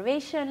sleep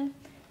deprivation.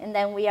 And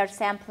then we are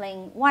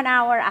sampling 1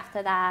 hour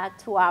after that,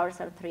 2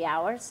 hours or 3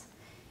 hours.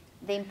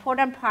 The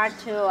important part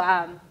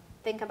to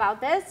think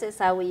about this is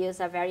that we use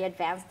a very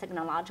advanced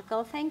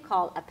technological thing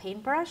called a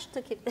paintbrush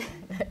to keep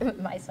the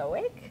mice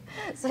awake.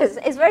 So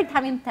it's very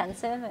time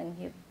intensive.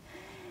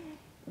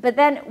 But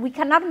then we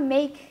cannot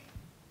make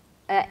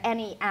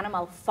any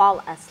animal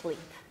fall asleep.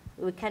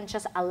 We can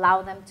just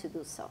allow them to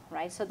do so,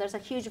 right? So there's a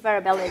huge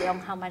variability on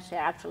how much they're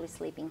actually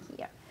sleeping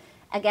here.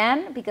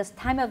 Again, because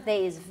time of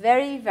day is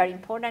very, very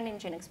important in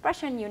gene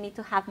expression, you need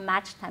to have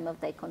matched time of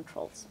day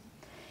controls.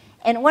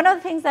 And one of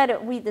the things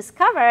that we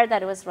discovered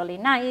that was really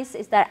nice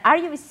is that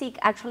RUV-seq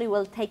actually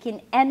will take in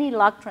any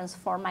log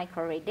transform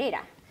microarray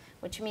data,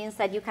 which means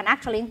that you can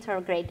actually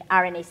integrate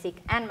RNA-seq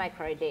and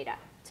microarray data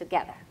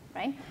together,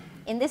 right?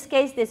 In this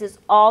case, this is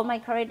all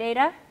microarray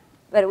data,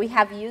 but we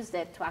have used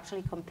it to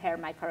actually compare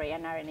microarray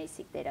and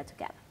RNA-seq data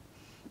together.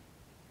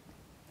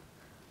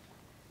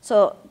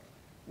 So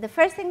the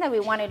first thing that we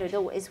wanted to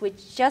do is we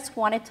just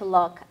wanted to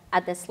look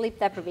at the sleep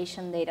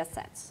deprivation data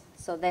sets.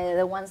 So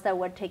the ones that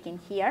were taken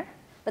here,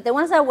 but the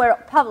ones that were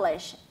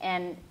published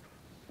and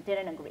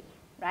didn't agree,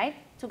 right?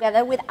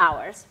 Together with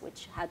ours,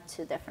 which had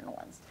two different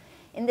ones.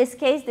 In this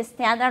case, the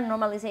standard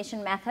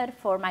normalization method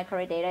for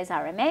microarray data is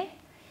RMA.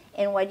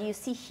 And what you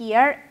see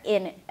here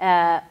in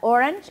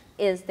orange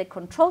is the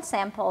control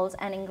samples,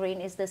 and in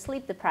green is the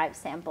sleep-deprived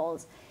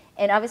samples.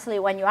 And obviously,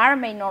 when you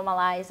RMA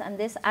normalize, and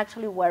this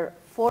actually were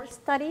 4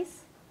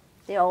 studies,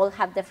 they all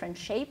have different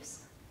shapes,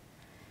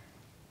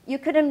 you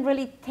couldn't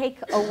really take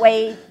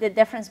away the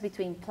difference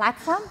between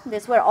platform.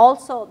 These were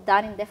also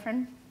done in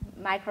different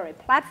microarray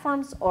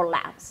platforms or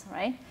labs,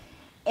 right?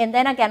 And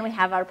then again, we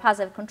have our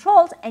positive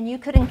controls, and you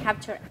couldn't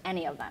capture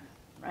any of them,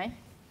 right?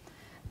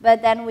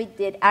 But then we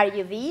did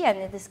RUV, and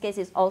in this case,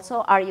 it's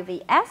also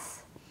RUVS.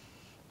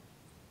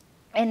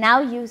 And now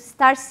you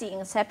start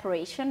seeing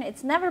separation.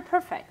 It's never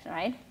perfect,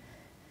 right?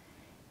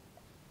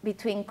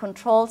 Between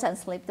controls and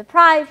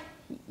sleep-deprived,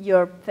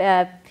 your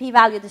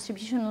p-value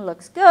distribution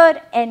looks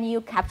good, and you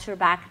capture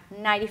back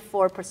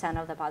 94%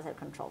 of the positive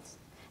controls.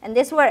 And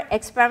these were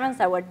experiments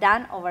that were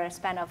done over a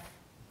span of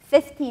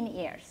 15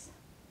 years,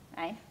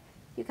 right?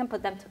 You can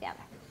put them together,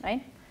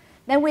 right?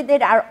 Then we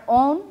did our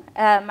own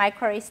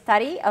microarray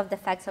study of the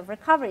effects of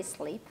recovery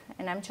sleep,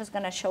 and I'm just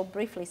going to show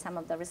briefly some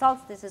of the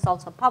results. This is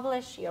also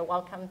published. You're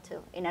welcome to,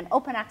 in an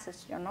open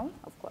access journal,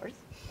 of course.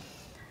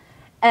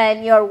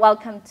 And you're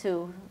welcome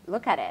to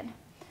look at it.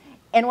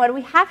 And what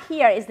we have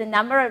here is the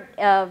number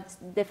of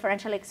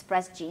differentially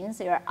expressed genes.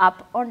 They are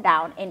up or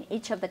down in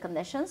each of the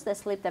conditions, the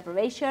sleep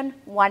deprivation,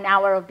 1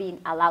 hour of being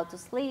allowed to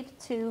sleep,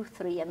 2,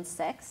 3, and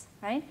 6,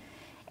 right?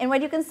 And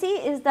what you can see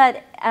is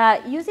that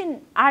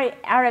using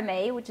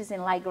RMA, which is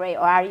in light gray,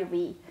 or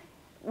RUV,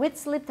 with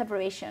sleep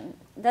deprivation,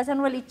 doesn't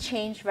really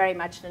change very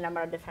much the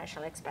number of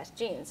differentially expressed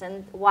genes.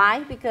 And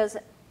why? Because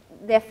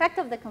the effect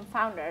of the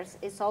confounders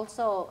is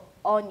also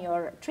on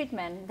your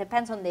treatment,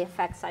 depends on the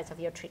effect size of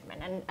your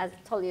treatment. And as I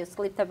told you,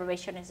 sleep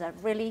deprivation is a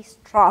really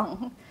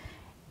strong,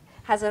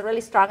 has a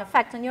really strong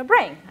effect on your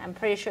brain. I'm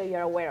pretty sure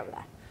you're aware of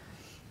that.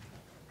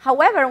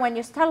 However, when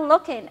you start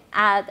looking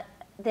at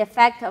the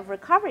effect of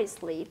recovery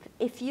sleep,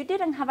 if you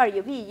didn't have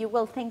RUV, you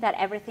will think that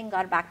everything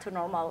got back to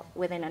normal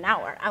within an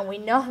hour. And we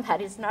know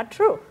that is not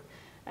true,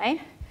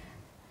 right?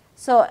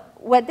 So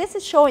what this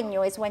is showing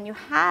you is when you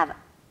have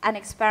an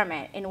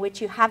experiment in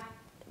which you have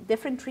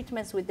different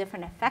treatments with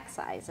different effect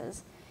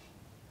sizes,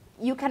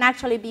 you can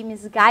actually be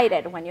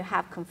misguided when you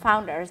have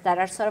confounders that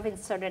are sort of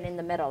inserted in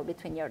the middle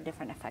between your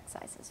different effect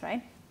sizes,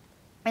 right?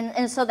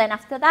 And so then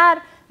after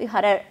that, we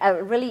had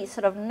a really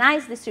sort of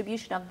nice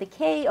distribution of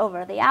decay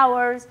over the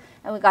hours,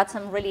 and we got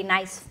some really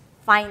nice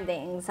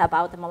findings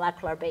about the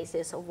molecular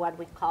basis of what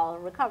we call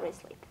recovery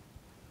sleep.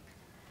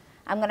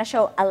 I'm going to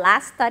show a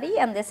last study,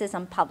 and this is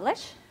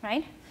unpublished,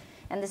 right?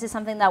 And this is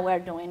something that we're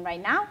doing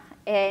right now,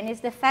 and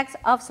it's the effects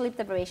of sleep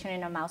deprivation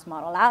in a mouse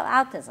model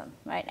autism,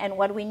 right? And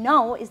what we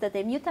know is that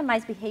the mutant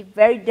mice behave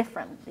very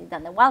differently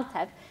than the wild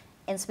type,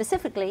 and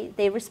specifically,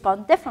 they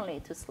respond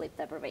differently to sleep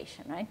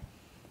deprivation, right?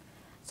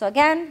 So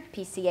again,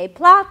 PCA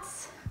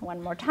plots,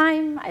 one more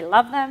time. I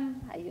love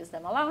them. I use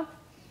them a lot.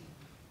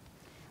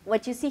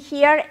 What you see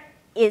here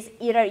is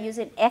either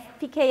using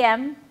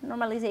FPKM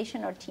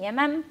normalization or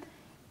TMM.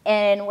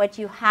 And what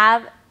you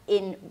have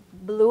in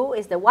blue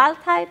is the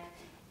wild type,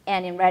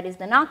 and in red is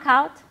the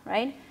knockout,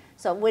 right?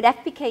 So with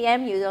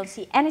FPKM, you don't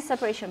see any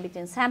separation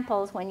between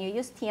samples. When you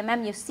use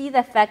TMM, you see the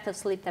effect of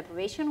sleep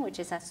deprivation, which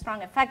is a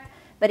strong effect.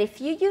 But if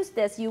you use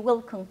this, you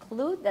will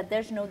conclude that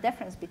there's no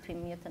difference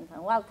between mutants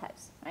and wild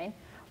types, right?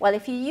 Well,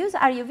 if you use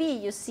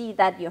RUV, you see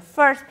that your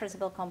first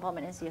principal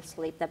component is your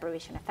sleep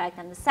deprivation effect,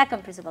 and the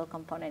second principal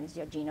component is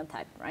your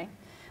genotype, right?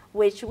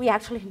 Which we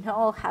actually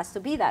know has to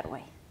be that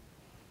way.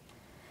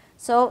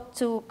 So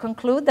to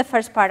conclude the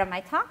first part of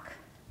my talk,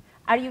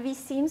 RUV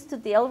seems to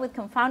deal with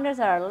confounders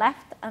that are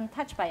left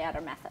untouched by other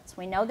methods.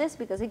 We know this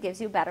because it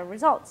gives you better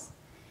results.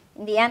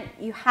 In the end,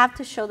 you have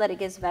to show that it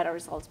gives better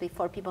results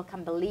before people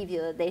can believe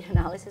you that data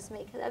analysis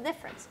makes a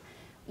difference.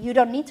 You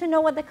don't need to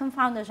know what the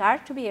confounders are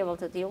to be able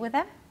to deal with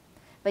them,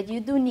 but you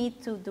do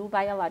need to do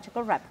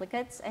biological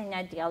replicates and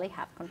ideally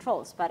have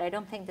controls. But I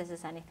don't think this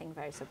is anything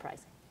very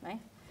surprising, right?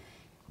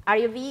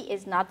 RUV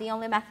is not the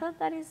only method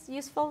that is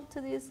useful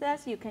to use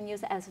this. You can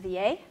use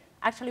SVA.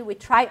 Actually, we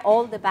try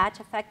all the batch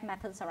effect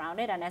methods around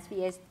it, and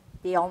SVA is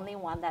the only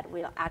one that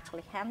will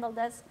actually handle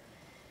this.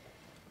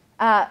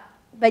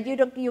 But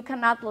you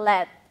cannot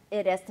let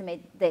it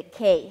estimate the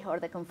K or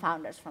the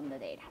confounders from the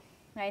data,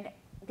 right?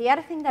 The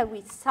other thing that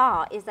we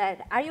saw is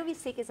that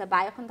RUV-seq is a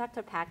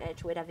bioconductor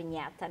package with a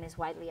vignette and is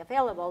widely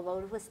available, but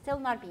it was still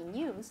not being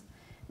used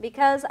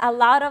because a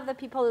lot of the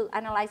people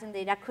analyzing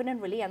data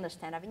couldn't really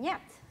understand a vignette.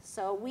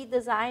 So we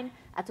designed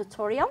a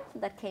tutorial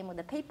that came with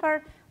the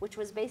paper, which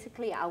was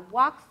basically a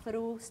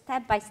walkthrough,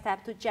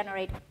 step-by-step, to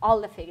generate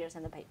all the figures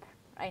in the paper,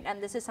 right?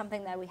 And this is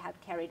something that we had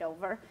carried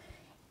over.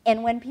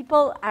 And when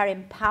people are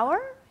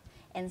empowered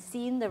and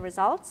seeing the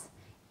results,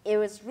 it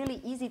was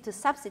really easy to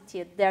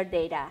substitute their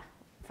data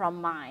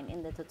from mine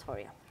in the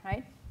tutorial,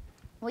 right?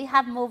 We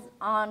have moved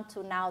on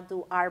to now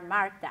do our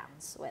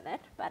markdowns with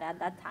it, but at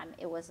that time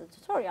it was a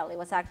tutorial. It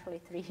was actually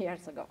 3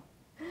 years ago.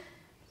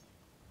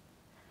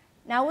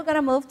 Now we're going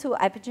to move to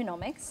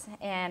epigenomics,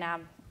 and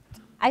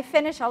I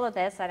finished all of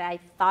this, and I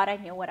thought I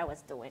knew what I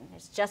was doing.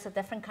 It's just a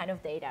different kind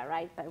of data,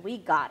 right? But we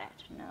got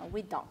it. No,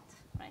 we don't,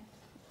 right?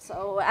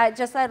 So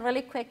just a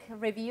really quick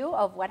review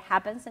of what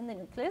happens in the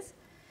nucleus.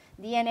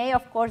 DNA,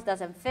 of course,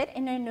 doesn't fit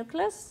in a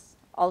nucleus,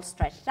 all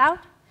stretched out.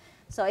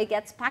 So it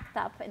gets packed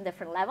up in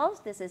different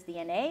levels. This is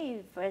DNA.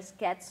 It first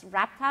gets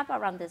wrapped up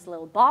around these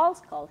little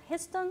balls called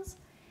histones.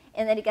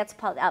 And then it gets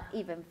pulled up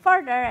even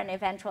further and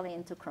eventually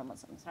into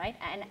chromosomes, right?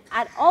 And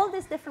at all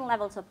these different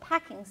levels of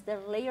packings, there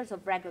are layers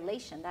of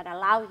regulation that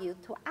allow you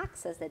to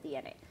access the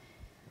DNA.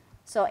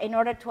 So in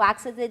order to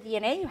access the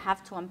DNA, you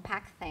have to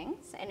unpack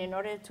things. And in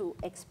order to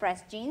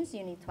express genes,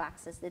 you need to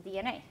access the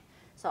DNA.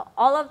 So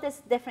all of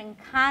these different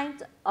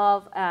kinds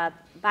of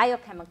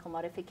biochemical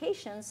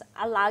modifications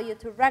allow you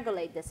to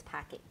regulate this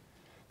packing.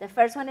 The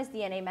first one is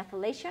DNA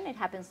methylation. It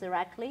happens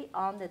directly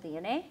on the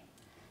DNA.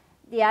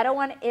 The other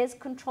one is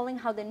controlling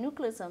how the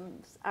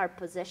nucleosomes are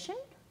positioned.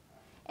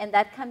 And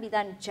that can be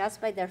done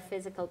just by their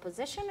physical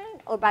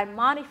positioning or by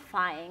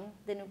modifying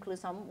the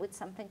nucleosome with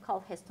something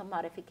called histone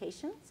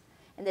modifications.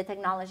 And the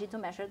technology to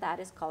measure that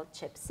is called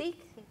ChIP-seq,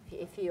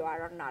 if you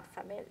are not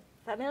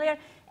familiar.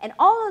 And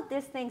all of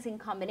these things in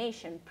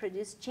combination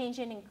produce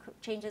changes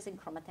in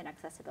chromatin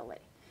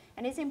accessibility.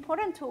 And it's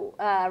important to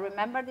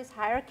remember this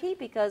hierarchy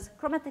because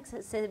chromatin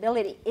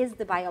accessibility is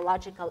the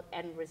biological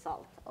end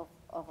result of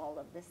all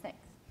of these things.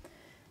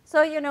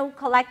 So, you know,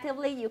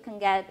 collectively, you can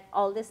get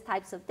all these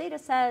types of data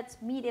sets,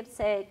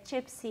 medium-seq,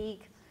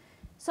 ChIP-seq,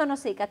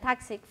 sono-seq,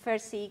 ATAC-seq,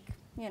 FAIR-seq.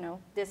 You know,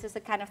 this is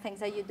the kind of things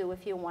that you do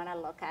if you want to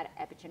look at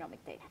epigenomic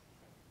data.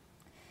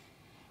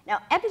 Now,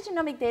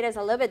 epigenomic data is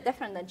a little bit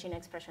different than gene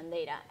expression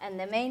data. And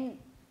the main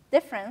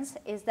difference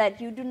is that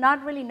you do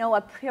not really know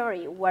a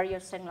priori where your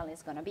signal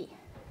is going to be,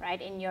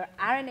 right? In your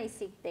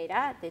RNA-seq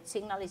data, the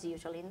signal is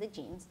usually in the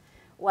genes.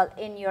 Well,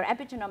 in your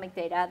epigenomic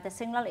data, the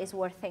signal is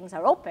where things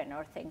are open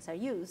or things are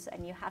used,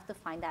 and you have to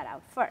find that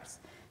out first.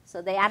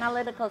 So the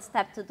analytical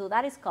step to do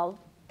that is called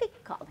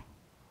peak calling,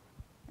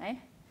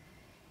 right?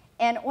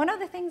 And one of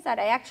the things that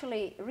I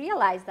actually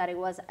realized that it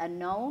was a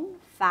known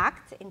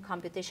fact in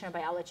computational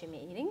biology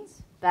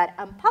meetings, but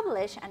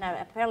unpublished and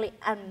apparently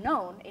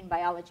unknown in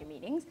biology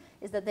meetings,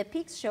 is that the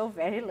peaks show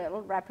very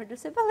little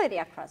reproducibility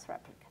across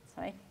replicates,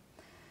 right?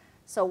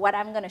 So what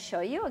I'm going to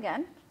show you,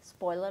 again,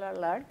 spoiler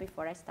alert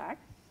before I start,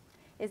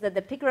 is that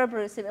the peak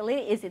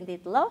reproducibility is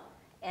indeed low,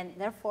 and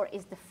therefore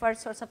is the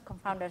first source of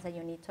confounders that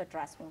you need to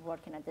address when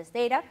working at this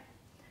data.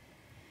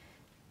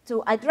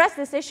 To address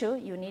this issue,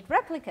 you need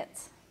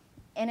replicates.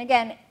 And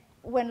again,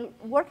 when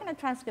working at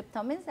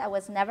transcriptomics, I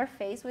was never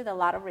faced with a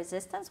lot of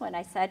resistance when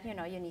I said, you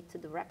know, you need to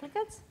do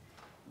replicates.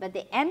 But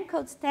the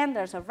ENCODE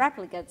standards of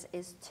replicates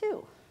is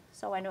 2.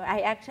 So I know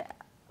I actually,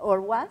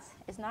 or was,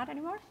 it's not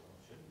anymore?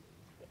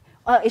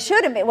 It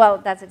shouldn't be. Well,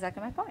 that's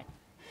exactly my point.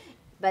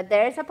 But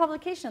there is a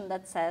publication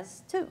that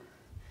says 2.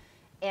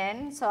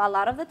 And so a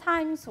lot of the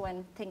times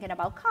when thinking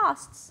about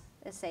costs,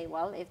 they say,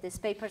 well, if this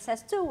paper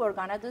says 2, we're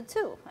going to do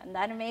 2.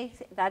 And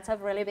that's a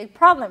really big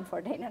problem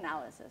for data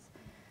analysis.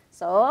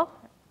 So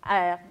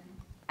I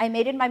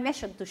made it my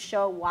mission to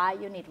show why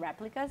you need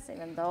replicas,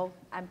 even though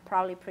I'm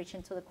probably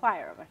preaching to the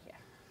choir over here.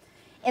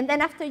 And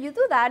then after you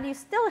do that, you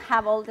still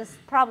have all these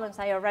problems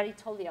I already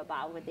told you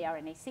about with the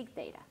RNA-seq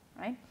data,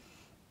 right?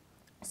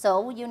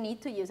 So you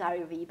need to use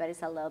RUV, but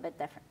it's a little bit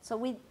different.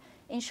 So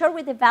in short,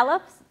 we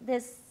developed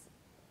this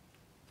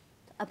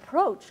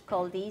approach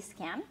called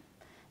DScan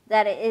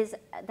that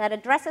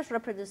addresses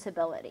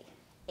reproducibility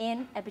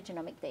in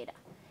epigenomic data.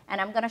 And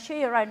I'm going to show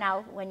you right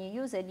now, when you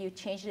use it, you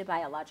change the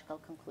biological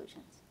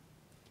conclusions,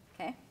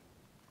 okay?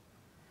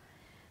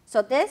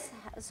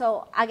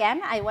 So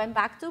again, I went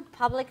back to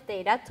public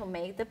data to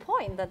make the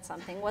point that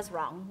something was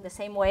wrong, the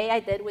same way I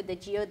did with the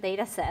geo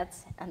data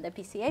sets and the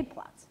PCA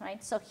plots,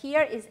 right? So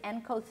here is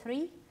ENCODE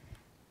 3,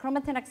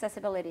 chromatin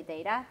accessibility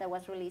data that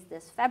was released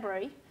this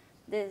February.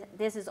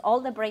 This is all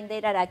the brain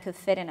data that I could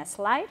fit in a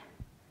slide.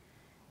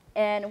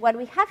 And what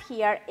we have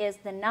here is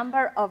the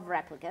number of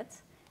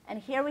replicates. And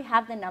here we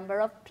have the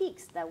number of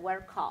peaks that were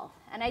called.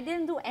 And I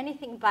didn't do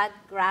anything but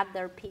grab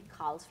their peak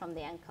calls from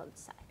the ENCODE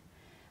side.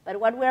 But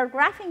what we're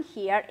graphing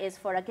here is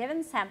for a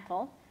given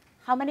sample,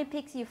 how many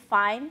peaks you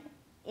find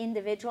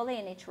individually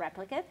in each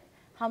replicate,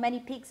 how many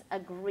peaks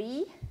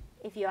agree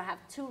if you have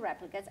 2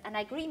 replicates. And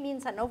agree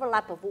means an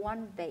overlap of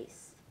 1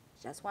 base,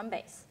 just 1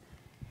 base,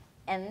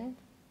 and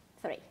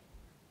 3.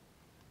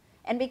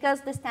 And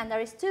because the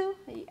standard is 2,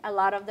 a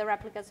lot of the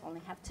replicates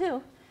only have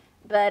 2.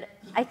 But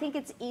I think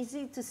it's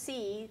easy to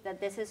see that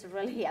this is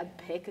really a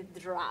big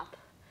drop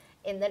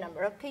in the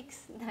number of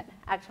peaks that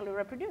actually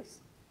reproduce.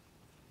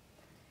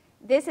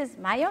 This is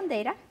my own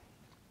data.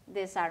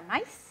 These are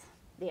mice.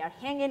 They are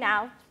hanging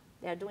out.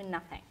 They're doing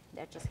nothing.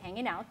 They're just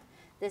hanging out.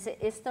 This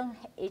is histone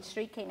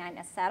H3K9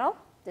 acetyl.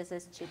 This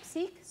is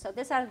ChIP-seq. So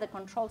these are the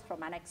controls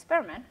from an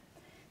experiment.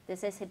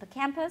 This is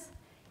hippocampus,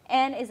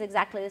 and it's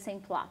exactly the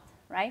same plot,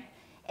 right?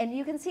 And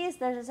you can see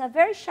there's a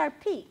very sharp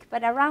peak,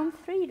 but around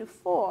 3 to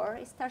 4,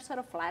 it starts sort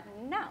of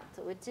flattening out,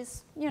 which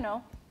is, you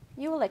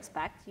will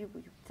expect,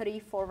 3,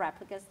 4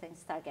 replicas, things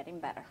start getting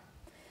better.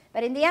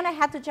 But in the end, I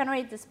had to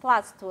generate these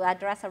plots to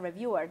address a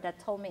reviewer that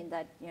told me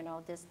that,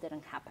 this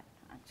didn't happen,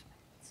 actually.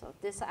 So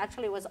this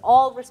actually was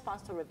all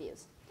response to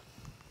reviews.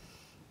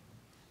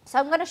 So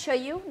I'm going to show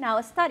you now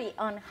a study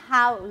on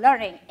how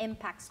learning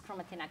impacts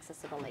chromatin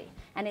accessibility.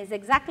 And it's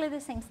exactly the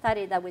same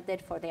study that we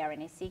did for the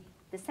RNA-seq.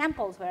 The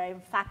samples were,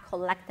 in fact,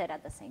 collected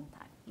at the same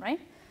time, right?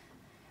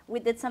 We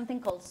did something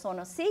called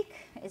SonoSeq.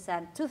 It's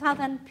a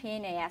 2000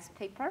 PNAS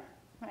paper,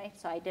 right?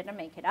 So I didn't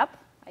make it up.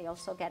 I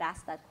also get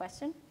asked that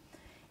question.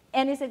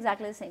 And it's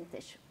exactly the same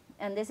tissue.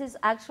 And this is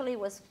actually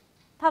was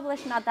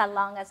published not that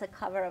long as a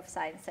cover of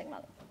Science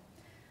Signaling.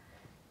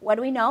 What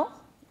do we know?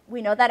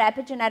 We know that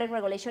epigenetic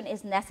regulation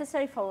is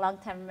necessary for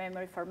long-term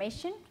memory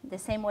formation, the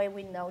same way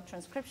we know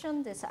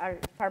transcription. These are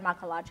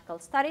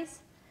pharmacological studies.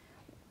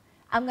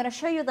 I'm going to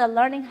show you that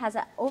learning has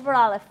an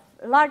overall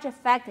large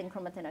effect in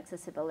chromatin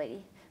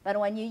accessibility. But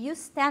when you use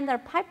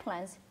standard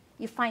pipelines,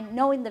 you find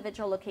no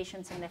individual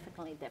location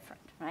significantly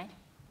different, right?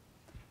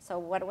 So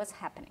what was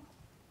happening?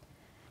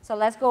 So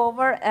let's go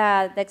over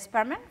the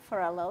experiment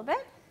for a little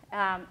bit.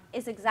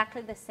 It's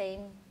exactly the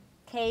same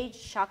cage,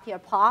 shock your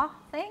paw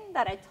thing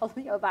that I told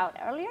you about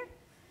earlier.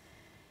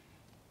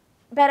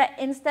 But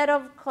instead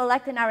of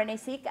collecting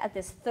RNA-seq at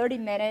this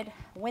 30-minute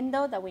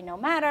window that we know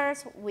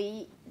matters,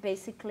 we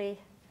basically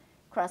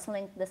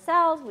cross-linked the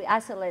cells, we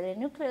isolated the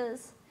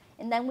nucleus,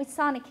 and then we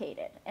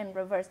sonicated and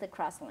reversed the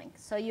cross-link.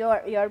 So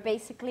you're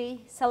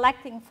basically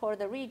selecting for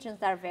the regions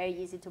that are very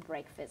easy to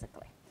break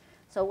physically.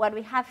 So what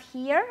we have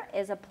here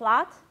is a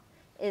plot,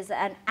 is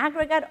an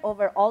aggregate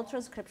over all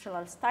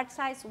transcriptional start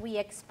sites. We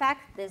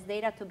expect this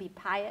data to be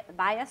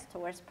biased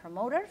towards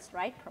promoters,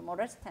 right?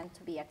 Promoters tend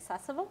to be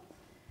accessible.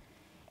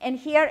 And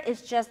here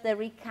is just the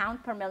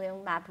recount per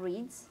million map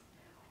reads.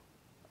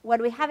 What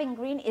we have in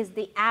green is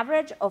the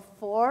average of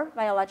 4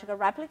 biological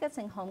replicates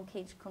in home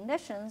cage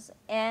conditions.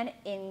 And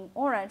in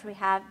orange, we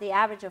have the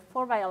average of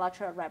 4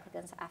 biological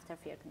replicates after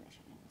fear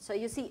conditioning. So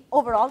you see,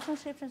 overall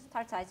transcription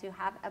start size, you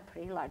have a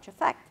pretty large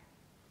effect.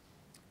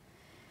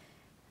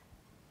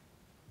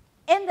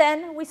 And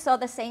then we saw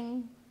the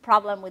same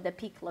problem with the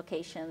peak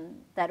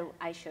location that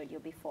I showed you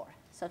before.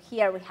 So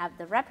here we have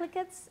the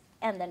replicates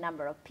and the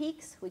number of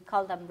peaks. We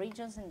call them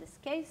regions in this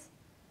case.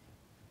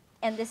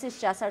 And this is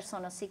just our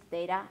SonoSeq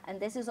data. And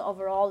this is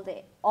overall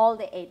all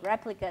the 8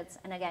 replicates.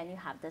 And again, you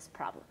have this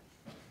problem.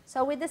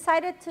 So we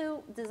decided to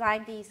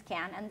design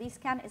DScan. And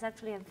DScan is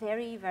actually a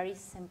very, very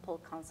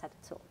simple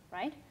concept tool,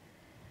 right?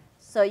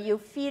 So you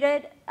feed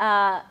it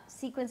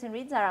sequencing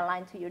reads that are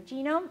aligned to your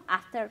genome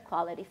after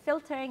quality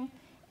filtering.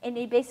 And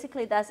it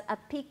basically does a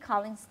peak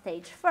calling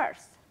stage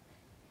first.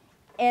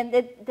 And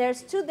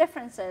there's 2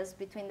 differences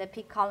between the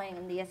peak calling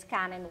and the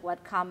scan and what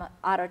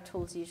other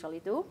tools usually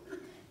do.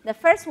 The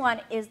first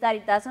one is that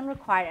it doesn't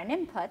require an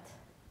input,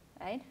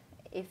 right?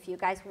 If you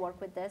guys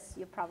work with this,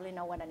 you probably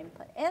know what an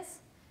input is.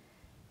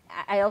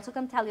 I also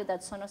can tell you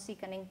that SonoSeq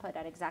and input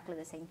are exactly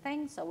the same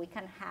thing, so we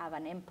can have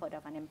an input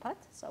of an input,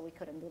 so we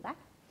couldn't do that.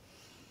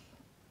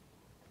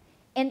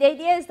 And the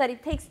idea is that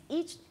it takes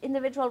each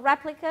individual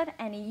replicate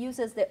and it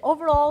uses the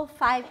overall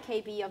 5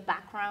 kb of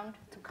background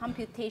to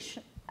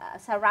computation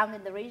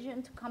surrounding the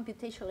region to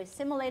computationally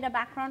simulate a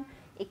background.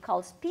 It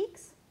calls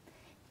peaks.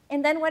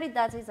 And then what it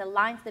does is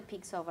aligns the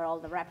peaks over all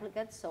the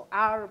replicates. So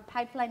our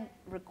pipeline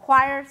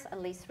requires at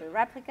least 3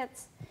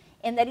 replicates,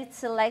 and then it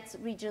selects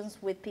regions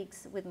with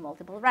peaks with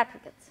multiple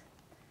replicates.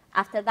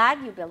 After that,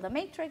 you build a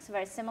matrix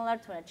very similar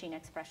to a gene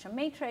expression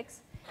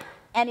matrix,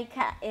 and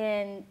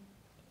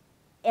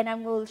I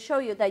will show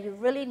you that you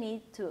really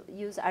need to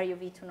use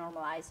RUV to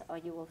normalize, or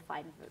you will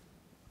find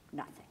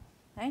nothing,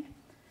 right?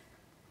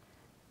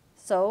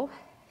 So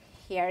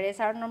here is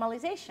our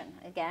normalization.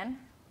 Again,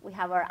 we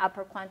have our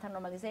upper quantum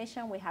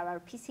normalization, we have our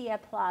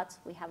PCA plots,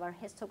 we have our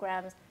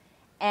histograms,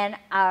 and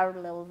our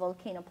little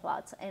volcano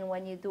plots. And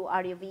when you do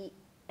RUV,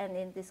 and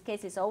in this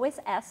case it's always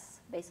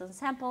S based on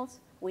samples,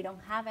 we don't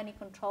have any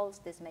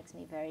controls. This makes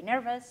me very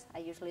nervous. I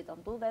usually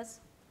don't do this.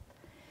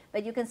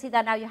 But you can see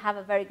that now you have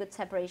a very good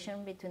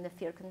separation between the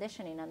fear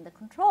conditioning and the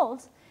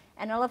controls.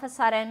 And all of a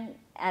sudden,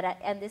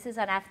 and this is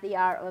an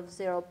FDR of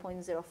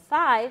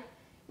 0.05,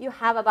 you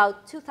have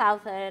about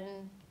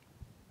 2,000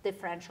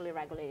 differentially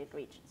regulated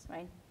regions,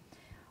 right?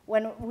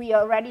 When we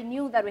already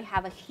knew that we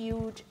have a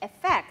huge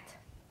effect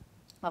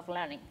of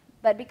learning.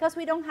 But because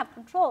we don't have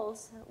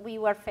controls, we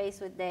were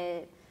faced with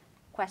the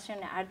question,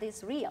 are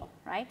these real,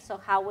 right? So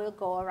how we'll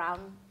go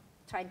around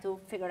trying to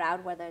figure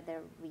out whether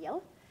they're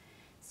real.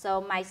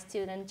 So my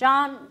student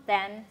John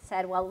then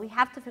said, well, we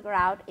have to figure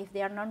out if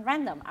they are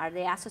non-random. Are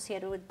they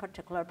associated with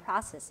particular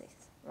processes,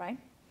 right?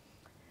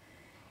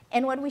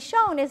 And what we've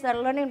shown is that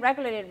learning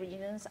regulated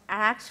regions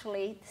are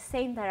actually the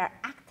same that are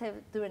active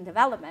during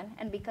development.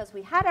 And because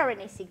we had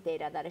RNA-seq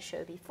data that I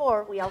showed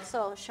before, we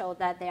also showed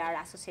that they are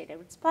associated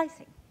with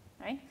splicing,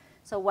 right?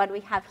 So what we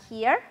have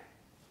here,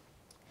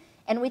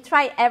 and we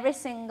tried every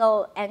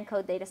single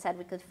ENCODE data set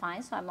we could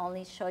find, so I'm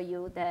only showing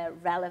you the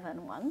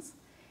relevant ones,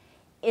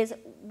 is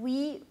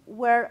we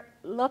were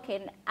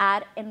looking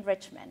at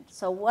enrichment.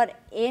 So what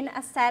in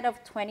a set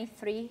of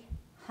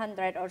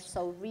 2,300 or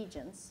so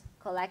regions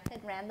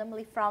collected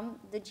randomly from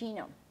the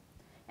genome.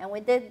 And we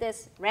did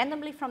this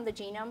randomly from the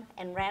genome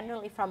and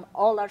randomly from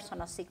all our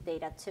SonoSeq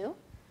data too.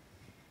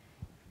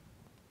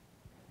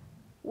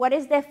 What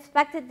is the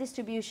expected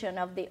distribution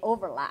of the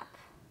overlap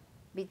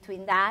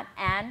between that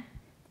and,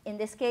 in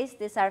this case,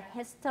 these are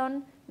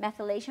histone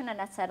methylation and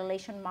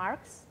acetylation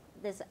marks.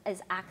 This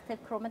is active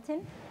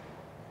chromatin.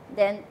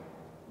 Then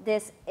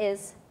this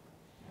is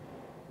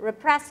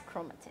repressed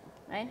chromatin,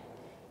 right?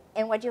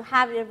 And what you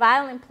have in the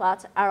violin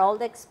plots are all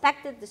the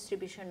expected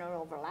distribution of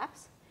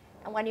overlaps.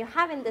 And what you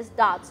have in these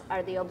dots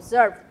are the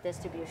observed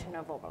distribution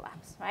of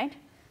overlaps, right?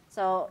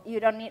 So you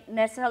don't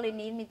necessarily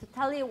need me to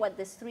tell you what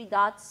these 3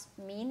 dots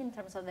mean in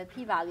terms of the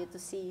p-value to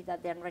see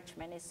that the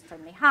enrichment is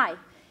extremely high.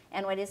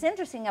 And what is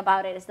interesting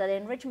about it is that the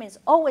enrichment is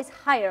always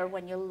higher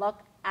when you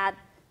look at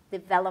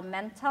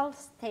developmental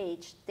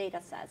stage data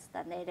sets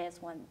than it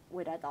is when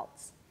with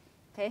adults,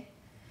 okay?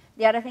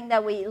 The other thing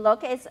that we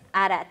look is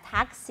at a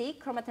TAC-C,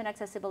 chromatin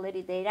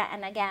accessibility data,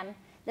 and again,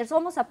 there's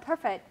almost a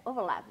perfect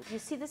overlap. If you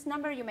see this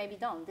number, you maybe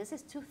don't. This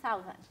is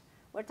 2,000.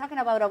 We're talking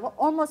about an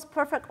almost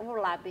perfect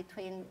overlap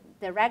between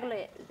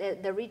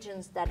the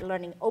regions that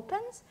learning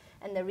opens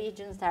and the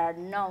regions that are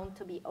known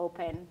to be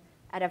open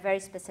at a very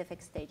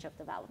specific stage of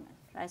development,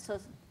 right? So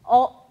it's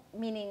all,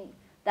 meaning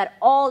that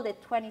all the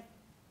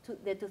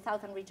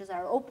 2,000 regions that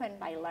are open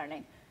by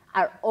learning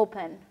are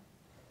open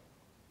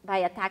by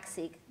a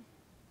TAC-C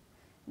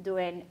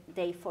during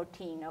day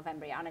 14 of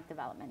embryonic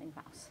development in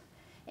mouse.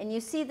 And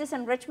you see this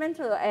enrichment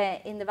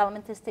in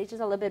developmental stages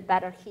a little bit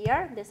better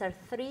here. These are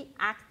 3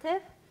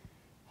 active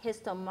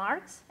histone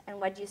marks. And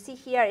what you see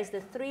here is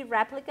the 3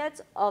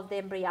 replicates of the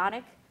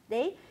embryonic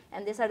day.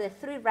 And these are the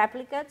 3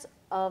 replicates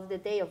of the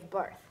day of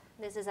birth.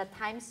 This is a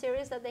time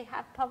series that they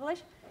have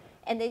published.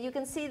 And then you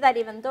can see that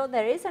even though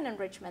there is an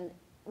enrichment,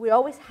 we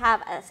always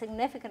have a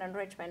significant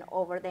enrichment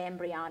over the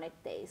embryonic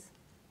days.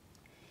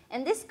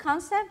 And this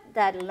concept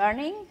that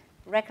learning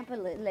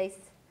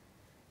recapitulates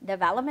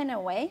development in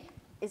a way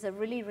is a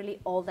really, really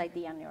old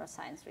idea in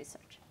neuroscience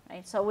research,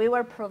 right? So we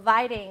were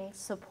providing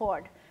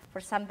support for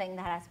something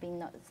that has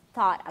been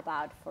thought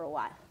about for a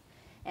while.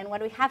 And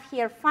what we have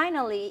here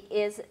finally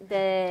is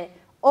the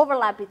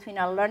overlap between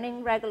our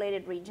learning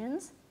regulated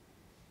regions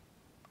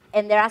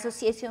and their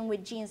association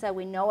with genes that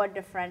we know are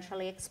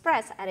differentially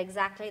expressed at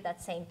exactly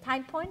that same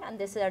time point. And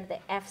these are the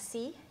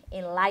FC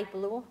in light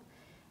blue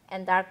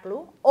and dark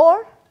blue,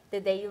 or the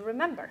day you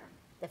remember,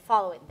 the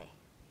following day.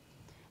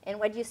 And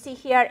what you see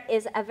here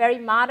is a very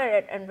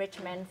moderate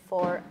enrichment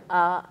for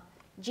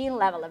gene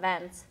level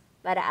events,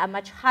 but a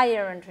much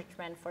higher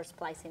enrichment for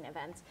splicing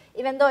events,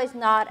 even though it's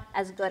not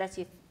as good as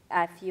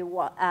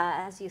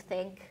you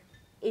think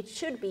it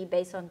should be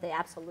based on the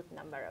absolute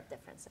number of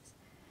differences.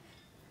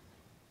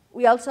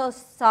 We also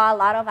saw a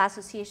lot of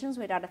associations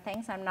with other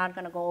things. I'm not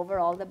going to go over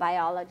all the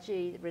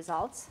biology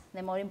results.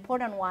 The more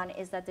important one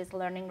is that these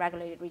learning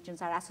regulated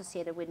regions are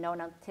associated with known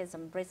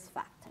autism risk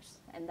factors.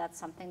 And that's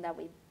something that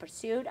we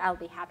pursued. I'll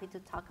be happy to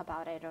talk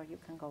about it, or you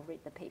can go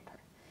read the paper.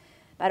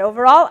 But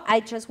overall,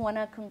 I just want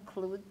to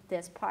conclude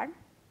this part.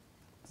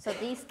 So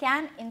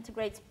DScan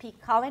integrates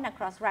peak calling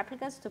across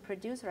replicas to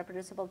produce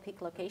reproducible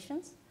peak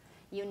locations.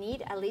 You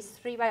need at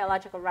least 3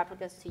 biological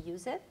replicas to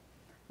use it.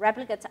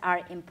 Replicates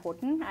are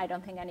important. I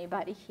don't think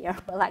anybody here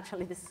will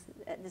actually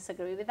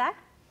disagree with that.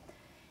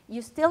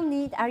 You still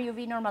need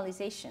RUV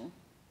normalization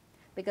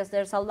because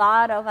there's a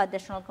lot of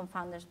additional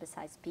confounders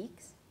besides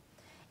peaks.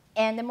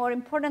 And the more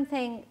important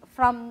thing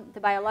from the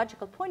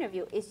biological point of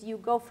view is you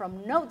go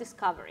from no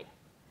discovery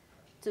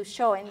to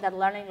showing that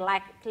learning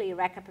likely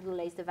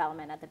recapitulates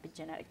development at the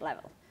epigenetic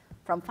level.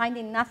 From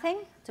finding nothing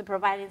to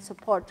providing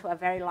support to a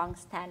very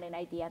long-standing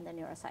idea in the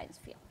neuroscience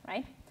field,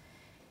 right?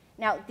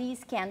 Now,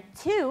 DScan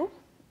 2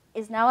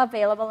 is now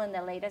available in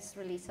the latest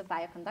release of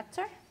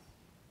Bioconductor.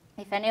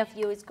 If any of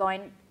you is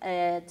going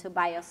to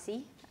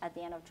BOSC at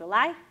the end of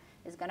July,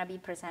 it's going to be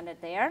presented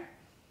there.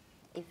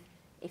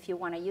 If you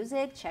want to use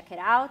it, check it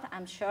out.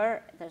 I'm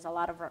sure there's a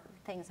lot of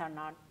things are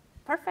not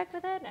perfect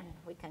with it, and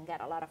we can get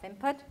a lot of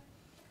input.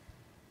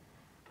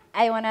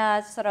 I want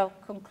to sort of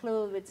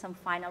conclude with some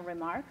final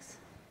remarks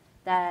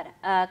that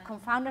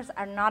confounders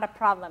are not a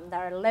problem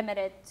that are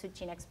limited to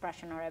gene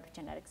expression or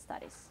epigenetic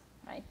studies,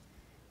 right?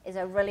 Is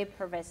a really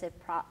pervasive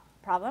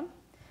problem.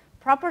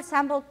 Proper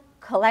sample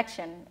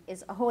collection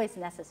is always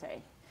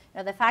necessary. You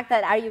know, the fact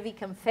that RUV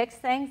can fix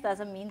things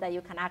doesn't mean that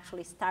you can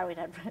actually start with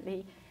a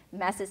really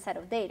massive set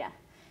of data.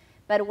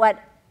 But what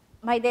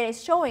my data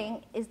is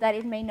showing is that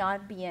it may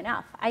not be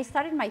enough. I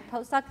started my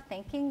postdoc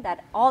thinking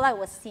that all I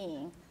was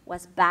seeing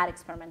was bad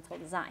experimental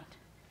design.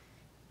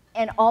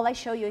 And all I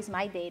show you is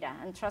my data.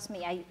 And trust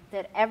me, I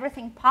did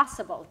everything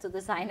possible to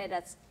design it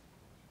as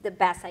the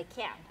best I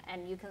can,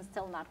 and you can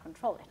still not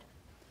control it.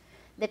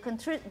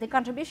 The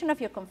contribution of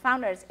your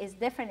confounders is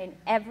different in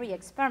every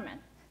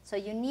experiment. So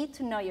you need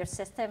to know your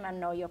system and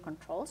know your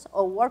controls,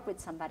 or work with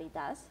somebody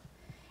does.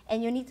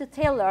 And you need to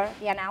tailor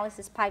the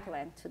analysis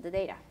pipeline to the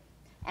data.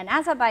 And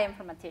as a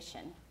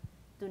bioinformatician,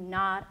 do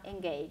not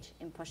engage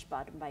in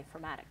push-button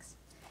bioinformatics.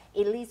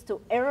 It leads to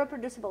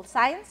irreproducible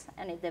science,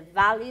 and it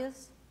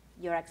devalues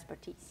your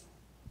expertise.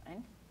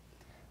 Right?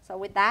 So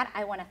with that,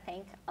 I want to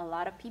thank a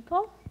lot of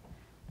people.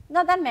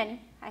 Not that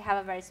many. I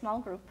have a very small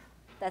group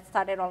that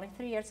started only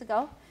 3 years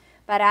ago.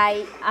 But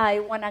I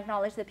want to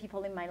acknowledge the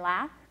people in my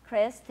lab,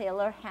 Chris,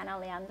 Taylor, Hannah,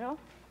 Leandro,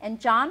 and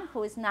John,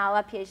 who is now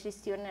a PhD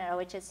student at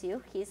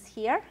OHSU. He's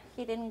here.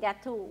 He didn't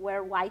get to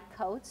wear white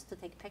coats to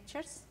take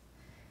pictures.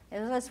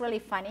 It was really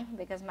funny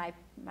because my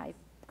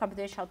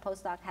computational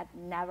postdoc had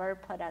never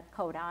put a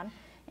coat on,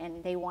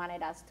 and they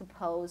wanted us to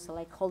pose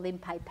like holding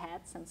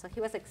pipettes, and so he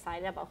was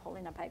excited about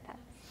holding a pipette.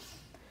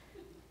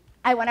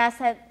 I want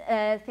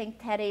to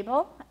thank Ted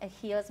Abel.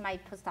 He was my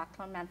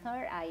postdoctoral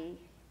mentor. I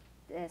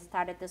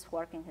started this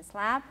work in his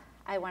lab.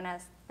 I want to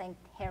thank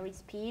Harry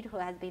Speed, who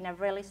has been a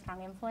really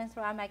strong influence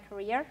throughout my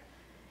career.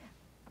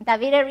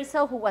 David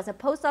Erizo, who was a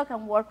postdoc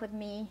and worked with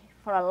me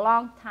for a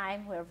long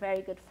time. We're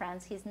very good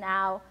friends. He's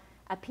now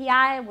a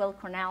PI at Will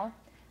Cornell.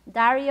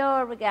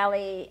 Dario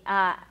Regali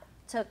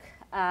took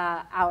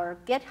our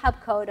GitHub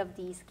code of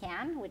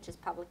DScan, which is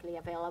publicly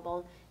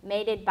available,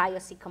 made it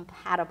BioC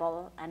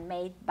compatible, and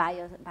made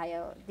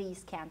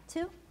DScan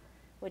 2,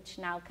 which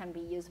now can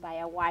be used by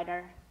a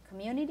wider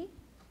community.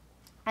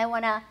 I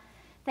want to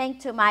thank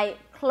to my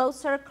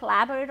closer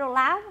collaborator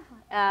lab,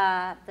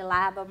 the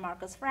lab of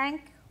Marcus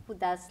Frank, who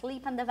does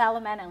sleep and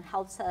development and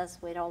helps us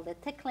with all the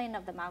tickling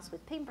of the mouse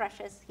with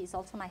paintbrushes. He's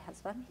also my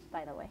husband,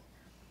 by the way.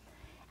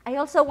 I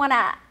also want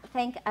to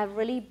thank a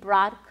really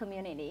broad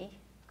community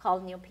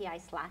called New PI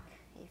Slack.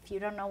 If you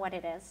don't know what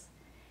it is,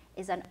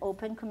 it's an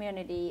open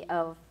community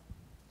of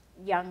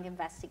young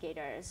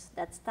investigators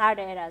that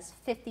started as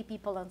 50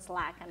 people on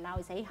Slack, and now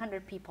is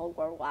 800 people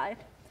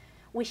worldwide.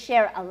 We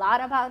share a lot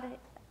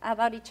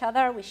about each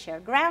other. We share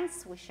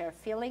grants. We share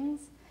feelings.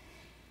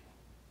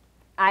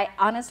 I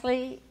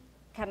honestly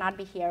cannot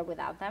be here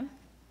without them.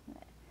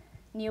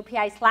 New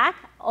PI Slack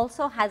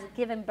also has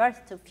given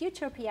birth to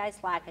future PI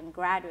Slack and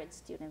graduate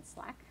student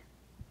Slack,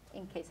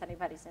 in case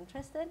anybody's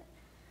interested.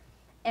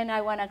 And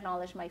I want to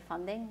acknowledge my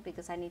funding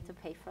because I need to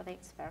pay for the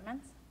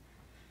experiments.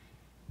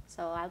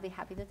 So I'll be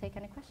happy to take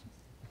any questions.